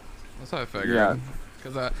well. That's what I figured. Yeah.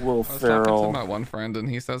 Because I Will was talking Ferrell. to my one friend, and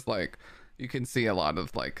he says, like, you can see a lot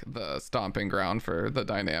of, like, the stomping ground for the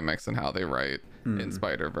dynamics and how they write in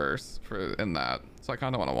Spider-Verse in that. So I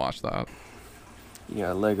kind of want to watch that.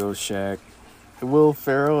 Yeah, Lego Shack. Will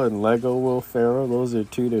Ferrell and Lego Will Ferrell, those are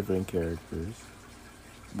two different characters.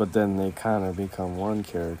 But then they kind of become one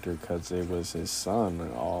character because it was his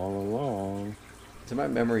son all along. To my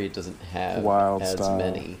memory, it doesn't have as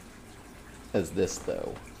many as this,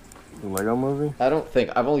 though. The Lego movie? I don't think.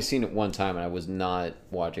 I've only seen it one time, and I was not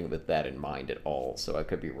watching it with that in mind at all, so I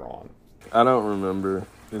could be wrong. I don't remember.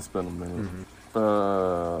 It's been a minute.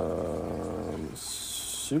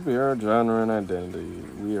 Superhero genre and identity.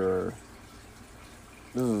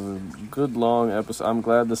 This is a good long episode. I'm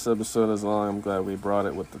glad this episode is long. I'm glad we brought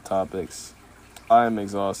it with the topics. I am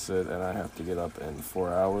exhausted and I have to get up in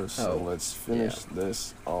 4 hours. So let's finish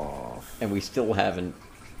this off. And we still haven't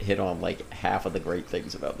hit on like half of the great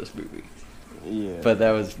things about this movie. Yeah.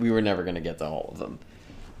 But we were never going to get to all of them.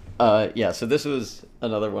 Yeah, so this was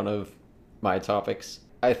another one of my topics.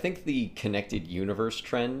 I think the connected universe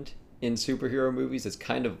trend in superhero movies has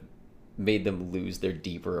kind of made them lose their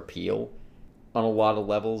deeper appeal on a lot of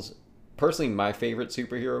levels. Personally, my favorite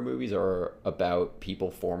superhero movies are about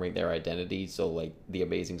people forming their identity. So, like The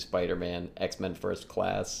Amazing Spider-Man, X-Men First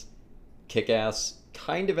Class, Kick-Ass,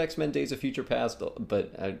 kind of X-Men Days of Future Past,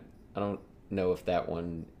 but I don't know if that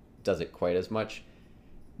one does it quite as much.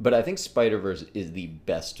 But I think Spider-Verse is the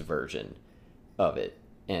best version of it.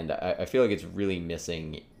 And I feel like it's really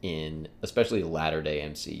missing in, especially latter-day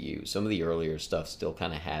MCU. Some of the earlier stuff still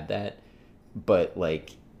kind of had that. But,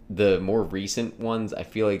 like, the more recent ones, I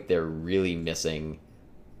feel like they're really missing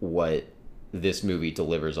what this movie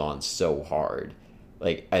delivers on so hard.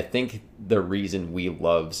 Like, I think the reason we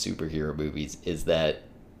love superhero movies is that,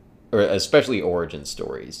 or especially origin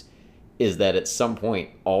stories, is that at some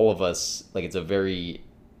point, all of us, like, it's a very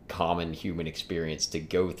common human experience to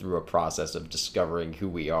go through a process of discovering who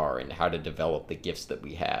we are and how to develop the gifts that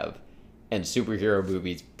we have. And superhero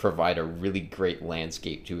movies provide a really great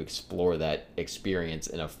landscape to explore that experience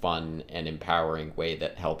in a fun and empowering way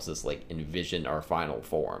that helps us like envision our final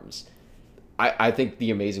forms. I think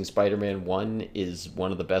The Amazing Spider-Man 1 is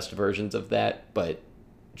one of the best versions of that, but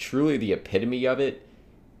truly the epitome of it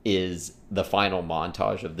is the final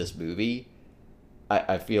montage of this movie.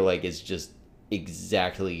 I feel like it's just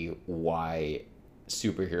exactly why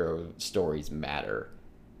superhero stories matter.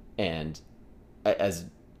 And as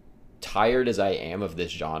tired as I am of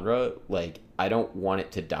this genre, like, I don't want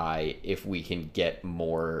it to die if we can get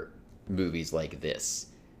more movies like this.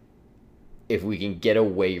 If we can get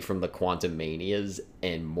away from the Quantum Manias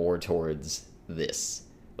and more towards this.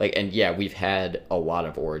 Like, and yeah, we've had a lot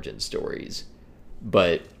of origin stories,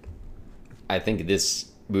 but I think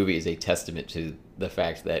this movie is a testament to the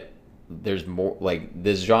fact that there's more, like,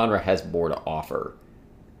 this genre has more to offer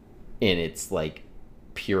in its, like,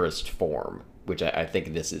 purest form, which I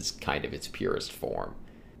think this is kind of its purest form.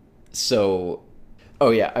 So, oh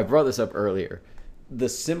yeah, I brought this up earlier. The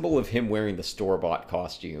symbol of him wearing the store-bought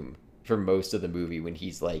costume for most of the movie when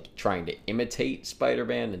he's, like, trying to imitate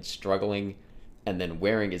Spider-Man and struggling, and then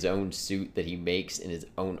wearing his own suit that he makes in his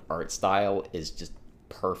own art style is just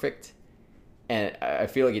perfect. And I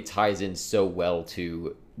feel like it ties in so well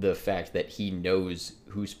to the fact that he knows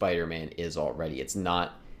who Spider-Man is already. It's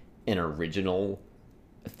not an original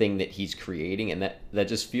thing that he's creating, and that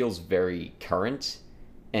just feels very current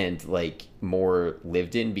and like more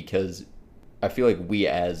lived in, because I feel like we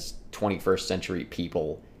as 21st century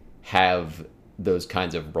people have those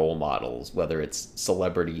kinds of role models, whether it's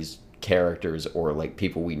celebrities, characters, or like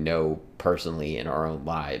people we know personally in our own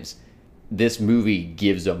lives. This movie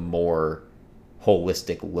gives a more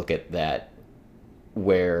holistic look at that,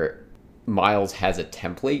 where Miles has a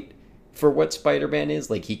template for what Spider-Man is.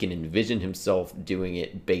 Like, he can envision himself doing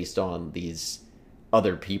it based on these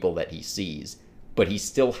other people that he sees, but he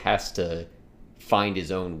still has to find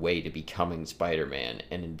his own way to becoming Spider-Man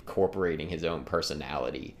and incorporating his own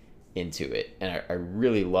personality into it. And I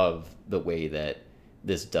really love the way that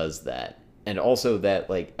this does that. And also that,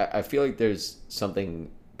 like, I feel like there's something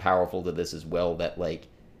powerful to this as well, that, like,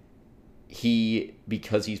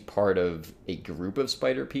 because he's part of a group of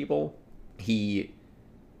spider people, he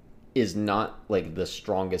is not like the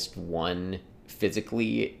strongest one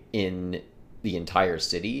physically in the entire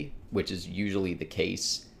city, which is usually the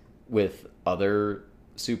case with other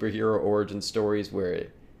superhero origin stories, where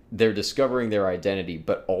they're discovering their identity,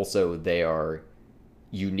 but also they are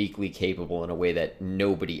uniquely capable in a way that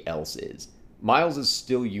nobody else is. Miles is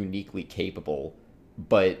still uniquely capable,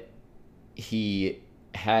 but he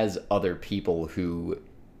has other people who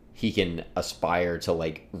he can aspire to,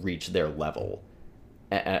 like, reach their level.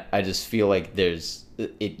 And I just feel like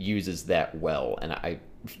it uses that well, and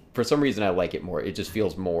for some reason I like it more. It just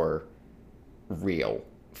feels more real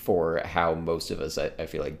for how most of us, I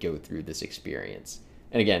feel like, go through this experience.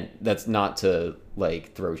 And again, that's not to,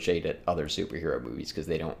 like, throw shade at other superhero movies, because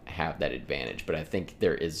they don't have that advantage, but I think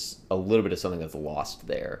there is a little bit of something that's lost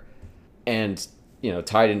there. And, you know,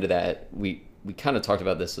 tied into that, we kind of talked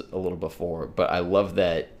about this a little before, but I love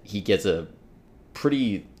that he gets a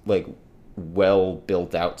pretty, like, well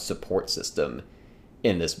built out support system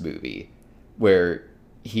in this movie, where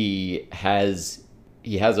he has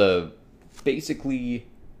a basically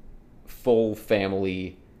full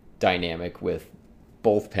family dynamic with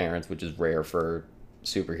both parents, which is rare for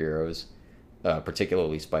superheroes,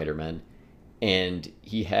 particularly Spider-Man. And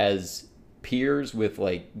he has peers with,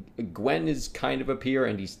 like, Gwen is kind of a peer,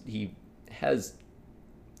 and he has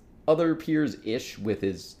other peers-ish with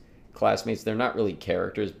his classmates. They're not really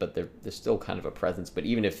characters, but they're still kind of a presence. But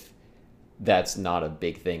even if that's not a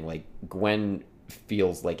big thing, like Gwen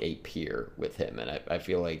feels like a peer with him, and I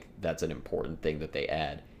feel like that's an important thing that they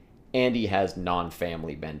add. Andy has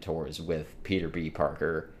non-family mentors with Peter B.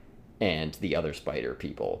 Parker and the other Spider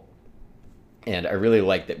people. And I really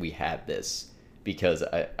like that we have this, because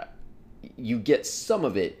you get some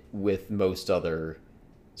of it with most other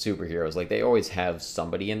superheroes. Like, they always have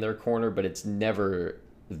somebody in their corner, but it's never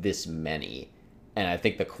this many. And I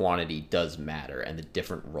think the quantity does matter, and the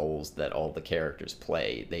different roles that all the characters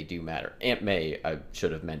play, they do matter. Aunt May, I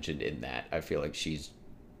should have mentioned in that. I feel like she's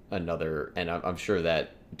another, and I'm sure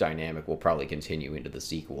that dynamic will probably continue into the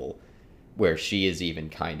sequel, where she is even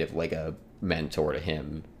kind of like a mentor to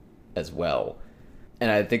him as well. And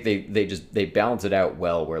I think they balance it out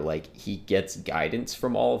well, where like he gets guidance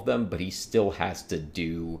from all of them, but he still has to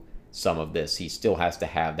do some of this. He still has to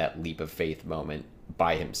have that leap of faith moment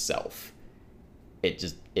by himself.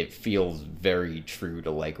 It feels very true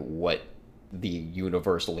to like what the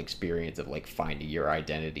universal experience of like finding your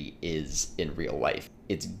identity is in real life.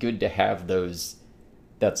 It's good to have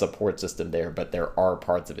that support system there, but there are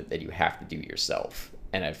parts of it that you have to do yourself.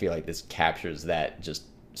 And I feel like this captures that just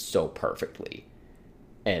so perfectly.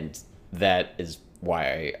 And that is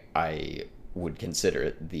why I would consider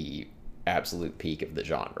it the absolute peak of the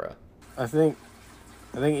genre. I think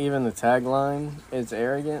even the tagline is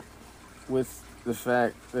arrogant with the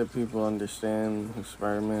fact that people understand who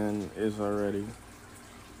Spider-Man is already.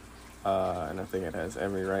 And I think it has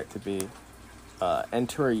every right to be.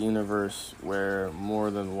 Enter a universe where more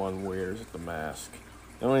than one wears the mask.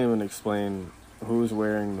 They don't even explain who's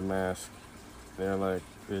wearing the mask. They're like,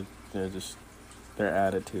 they're just, their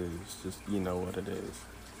attitudes, just, you know what it is.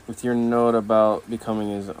 With your note about becoming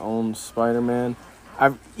his own Spider-Man,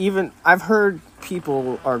 I've heard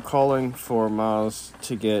people are calling for Miles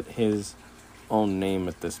to get his own name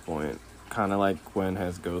at this point, kind of like Gwen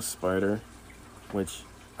has Ghost Spider, which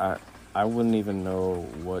I wouldn't even know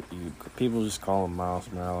what people just call him Miles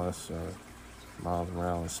Morales or Miles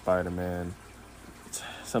Morales Spider-Man.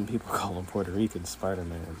 Some people call him Puerto Rican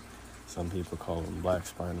Spider-Man. Some people call him Black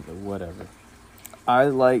Spider-Man, whatever. I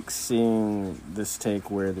like seeing this take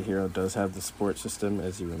where the hero does have the support system,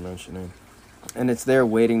 as you were mentioning, and it's there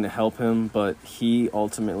waiting to help him, but he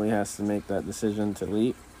ultimately has to make that decision to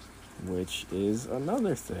leap, which is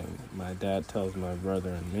another thing my dad tells my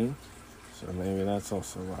brother and me, so maybe that's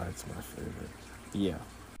also why it's my favorite. Yeah.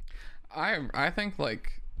 I think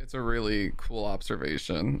like it's a really cool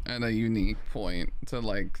observation and a unique point to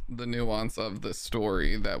like the nuance of the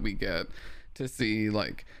story that we get to see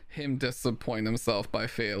like him disappoint himself by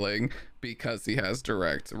failing because he has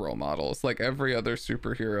direct role models. Like every other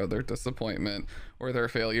superhero, their disappointment or their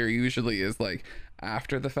failure usually is like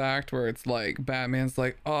after the fact, where it's like Batman's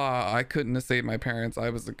like, oh, I couldn't have saved my parents, I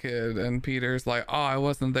was a kid, and Peter's like, oh, I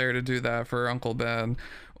wasn't there to do that for Uncle Ben,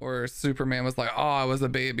 or Superman was like, oh, I was a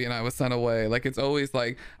baby and I was sent away. Like it's always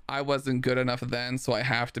like I wasn't good enough then, so I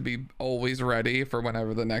have to be always ready for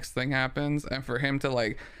whenever the next thing happens. And for him to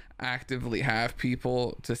like actively have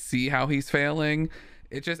people to see how he's failing,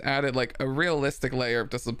 it just added like a realistic layer of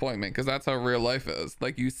disappointment, because that's how real life is.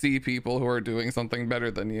 Like you see people who are doing something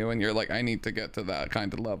better than you and you're like, I need to get to that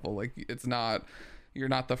kind of level. Like you're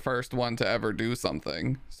not the first one to ever do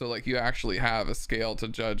something, so like you actually have a scale to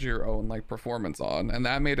judge your own like performance on, and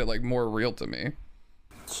that made it like more real to me.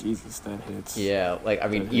 Jesus, that hits. Yeah, like I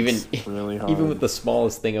mean, really hard. Even with the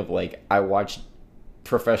smallest thing of like, I watched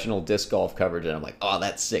professional disc golf coverage and I'm like, oh,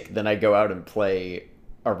 that's sick. Then I go out and play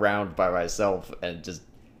a round by myself and just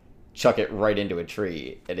chuck it right into a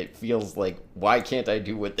tree, and it feels like, why can't I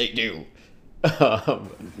do what they do?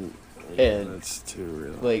 And that's too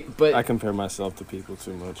real. Like, but I compare myself to people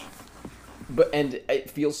too much. And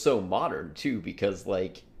it feels so modern too, because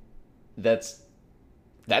like that's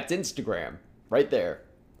Instagram right there.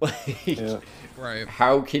 Like, yeah. Right.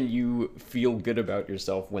 How can you feel good about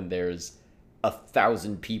yourself when there's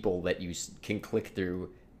 1,000 people that you can click through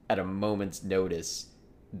at a moment's notice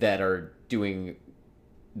that are doing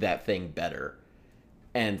that thing better?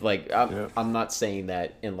 And like I'm not saying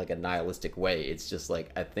that in like a nihilistic way. It's just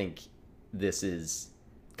like, I think this is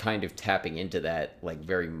kind of tapping into that like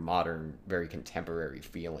very modern, very contemporary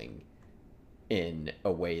feeling in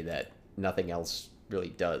a way that nothing else really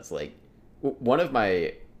does. Like one of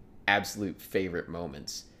my absolute favorite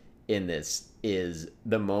moments in this is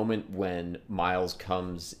the moment when Miles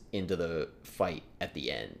comes into the fight at the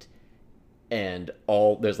end, and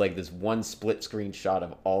there's like this one split screen shot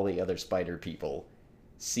of all the other Spider people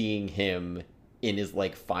seeing him in his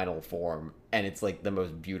like final form, and it's like the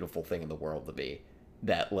most beautiful thing in the world to me.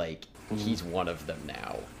 that like he's one of them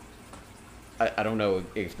now. I don't know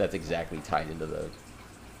if that's exactly tied into the.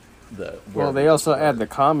 Well, they also add the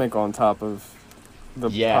comic on top of the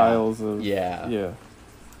piles of yeah.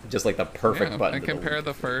 Just like the perfect button. And compare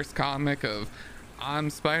the first comic of I'm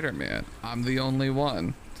Spider-Man. I'm the only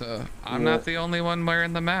one. To I'm not the only one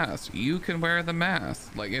wearing the mask. You can wear the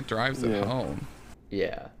mask. Like it drives it home.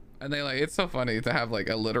 Yeah. And they it's so funny to have like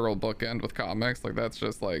a literal bookend with comics. Like that's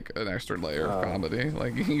just like an extra layer of comedy.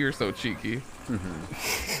 Like you're so cheeky.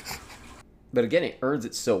 But again, it earns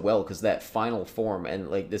it so well because that final form,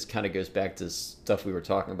 and like this kind of goes back to stuff we were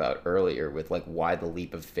talking about earlier with like why the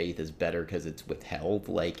leap of faith is better because it's withheld.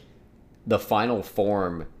 Like the final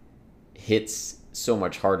form hits so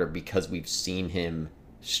much harder because we've seen him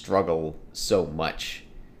struggle so much.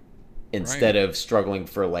 Instead of struggling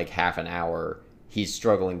for like half an hour, he's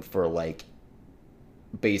struggling for like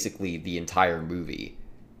basically the entire movie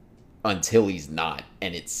until he's not,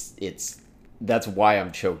 and it's that's why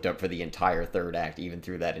I'm choked up for the entire third act, even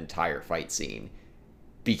through that entire fight scene,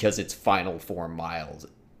 because it's final form Miles,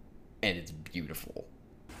 and it's beautiful.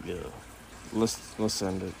 Yeah, let's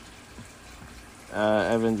end it.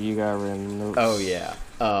 Evan, do you got random notes? Oh yeah.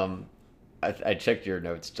 I checked your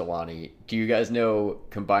notes, Jelani. Do you guys know,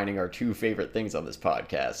 combining our two favorite things on this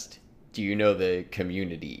podcast, do you know the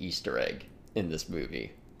Community Easter egg in this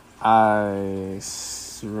movie? I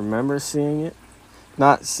remember seeing it.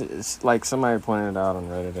 It's like somebody pointed it out on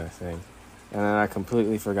Reddit, I think. And then I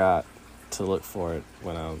completely forgot to look for it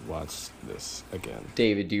when I watched this again.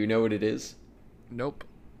 David, do you know what it is? Nope.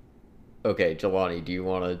 Okay, Jelani, do you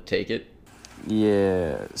want to take it?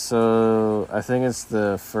 Yeah, so I think it's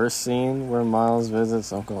the first scene where Miles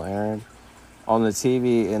visits Uncle Aaron. On the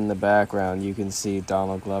TV in the background, you can see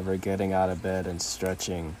Donald Glover getting out of bed and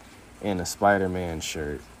stretching in a Spider-Man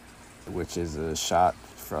shirt, which is a shot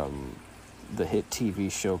from the hit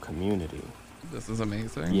TV show Community. This is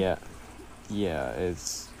amazing. Yeah,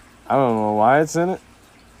 it's... I don't know why it's in it,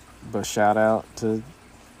 but shout out to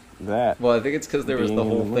that. Well, I think it's because there was the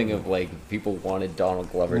whole thing of, like, people wanted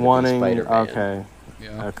Donald Glover to be Spider-Man. Okay.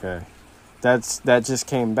 Yeah. Okay. That just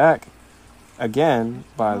came back again,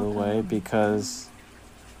 by the way, because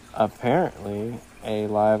apparently a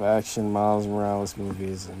live-action Miles Morales movie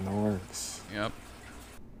is in the works. Yep.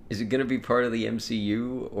 Is it going to be part of the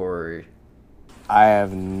MCU, or... I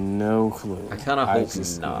have no clue. I kind of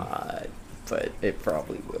hope not, but it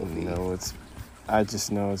probably will be. No, I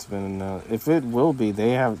just know it's been announced. If it will be,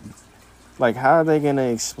 they have... Like, how are they going to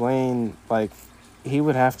explain... Like, he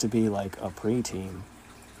would have to be, like, a preteen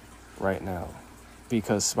right now.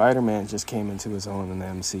 Because Spider-Man just came into his own in the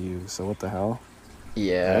MCU, so what the hell?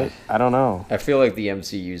 Yeah. Right? I don't know. I feel like the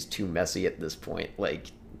MCU is too messy at this point. Like,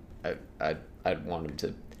 I'd want him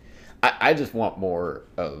to... I just want more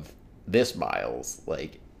of this Miles.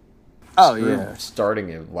 Like,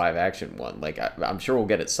 starting a live-action one. Like, I'm sure we'll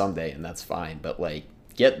get it someday, and that's fine. But, like,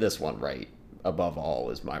 get this one right, above all,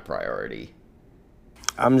 is my priority.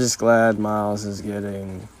 I'm just glad Miles is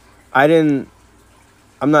getting...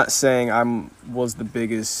 I'm not saying I was the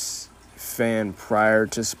biggest fan prior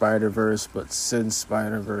to Spiderverse, but since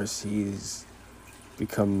Spiderverse, he's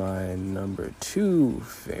become my number 2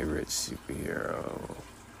 favorite superhero,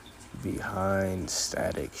 behind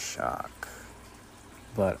Static Shock.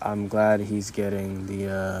 But I'm glad he's getting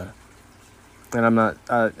the... and I'm not...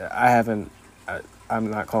 I'm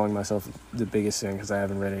not calling myself the biggest fan because I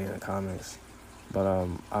haven't read any of the comics. But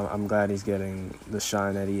I'm glad he's getting the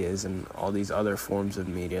shine that he is in all these other forms of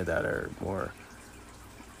media that are more,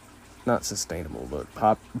 not sustainable, but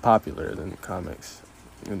popular than comics,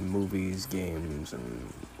 in movies, games,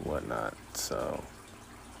 and whatnot. So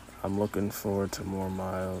I'm looking forward to more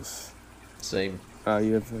Miles. Same.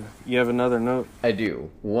 You have another note? I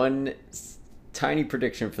do. One tiny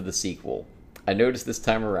prediction for the sequel. I noticed this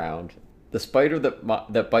time around, the spider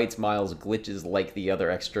that bites Miles glitches like the other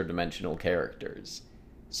extra-dimensional characters.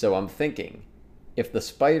 So I'm thinking, if the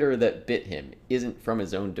spider that bit him isn't from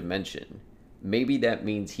his own dimension, maybe that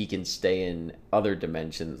means he can stay in other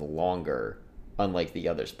dimensions longer, unlike the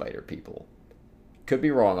other spider people. Could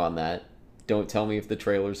be wrong on that. Don't tell me if the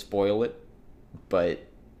trailers spoil it, but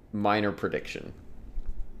minor prediction.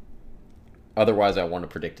 Otherwise, I want to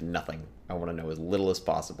predict nothing. I want to know as little as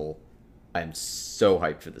possible. I am so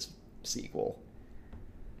hyped for this sequel.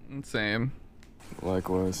 Same.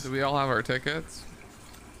 Likewise. Do we all have our tickets?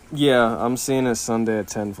 Yeah, I'm seeing it Sunday at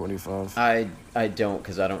 10:45. I don't,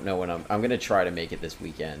 because I don't know when I'm going to try to make it this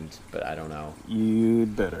weekend, but I don't know.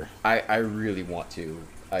 You'd better. I really want to.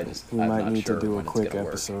 We might need to do a quick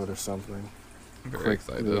episode or something. I'm very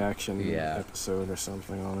excited. Reaction episode or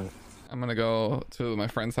something on it. I'm gonna go to my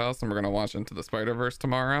friend's house and we're gonna watch Into the Spider-Verse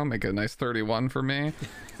tomorrow. Make it a nice 31 for me,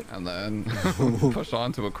 and then push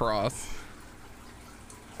on to Across.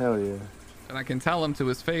 Hell yeah. And I can tell him to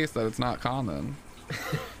his face that it's not common.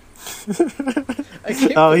 I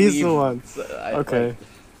can't Oh, he's the believe- one. Okay. like,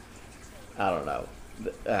 I don't know.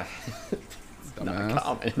 It's not Dumbass.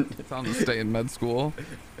 common. Tell him to stay in med school.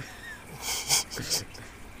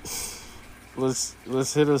 Let's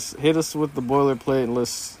hit us with the boilerplate and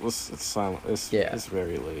let's it's silent. Yeah. It's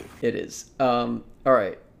very late. It is. All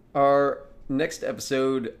right. Our next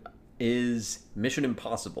episode is Mission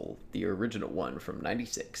Impossible, the original one from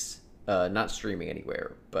 '96. Not streaming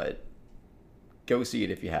anywhere, but go see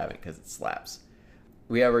it if you haven't, because it slaps.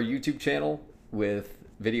 We have our YouTube channel with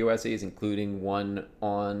video essays, including one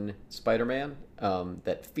on Spider-Man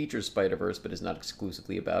that features Spiderverse, but is not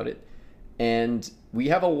exclusively about it. And we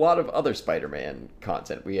have a lot of other Spider-Man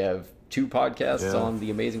content. We have 2 podcasts on the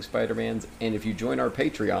Amazing Spider-Mans, and if you join our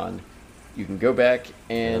Patreon, you can go back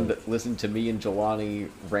and listen to me and Jelani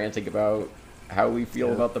ranting about how we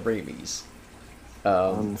feel about the Raimis.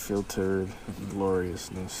 Unfiltered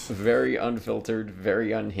gloriousness. Very unfiltered,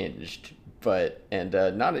 very unhinged, but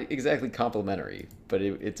not exactly complimentary, but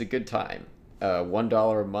it's a good time.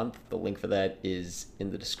 $1 a month. The link for that is in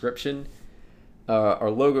the description. Our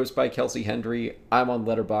logo's by Kelsey Hendry. I'm on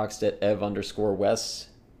Letterboxd at ev_Wes.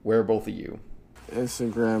 Where are both of you?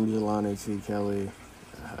 Instagram, Jelani T. Kelly.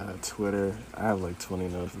 Twitter. I have like 20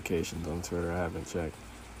 notifications on Twitter. I haven't checked.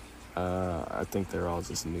 I think they're all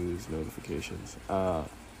just news notifications.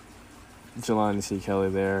 Jelani T. Kelly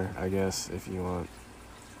there, I guess, if you want.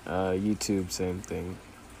 YouTube, same thing.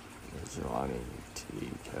 Jelani T.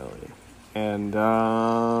 Kelly. And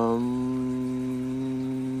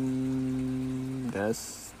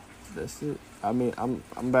that's it. I mean,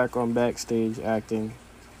 I'm back on backstage acting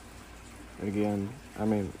again. I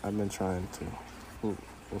mean, I've been trying to.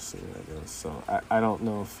 We'll see how that goes. So I don't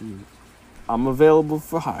know if I'm available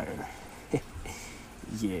for hire.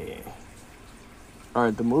 Yeah. All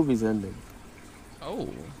right, the movie's ending. Oh,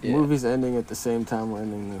 The movie's ending at the same time we're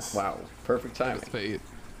ending this. Wow, perfect timing. that's fate.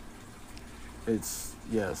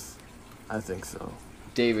 Yes, I think so.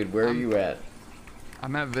 David, where are you at?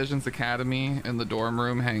 I'm at Visions Academy in the dorm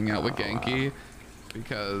room hanging out with Genki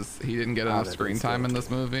because he didn't get enough that screen is time good. in this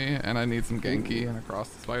movie, and I need some Genki and Across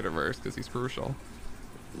the Spider-Verse because he's crucial.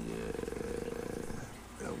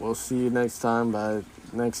 Yeah, we'll see you next time. By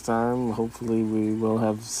next time, hopefully we will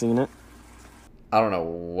have seen it. I don't know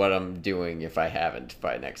what I'm doing if I haven't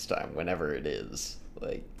by next time, whenever it is.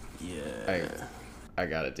 Like, Yeah. I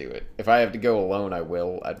gotta do it. If I have to go alone, I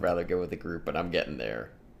will. I'd rather go with a group, but I'm getting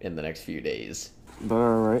there in the next few days. But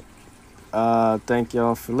all right. Thank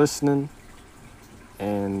y'all for listening.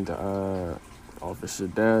 And Officer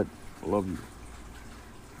Dad, love you.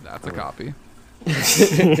 That's a copy.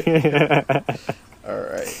 All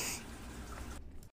right.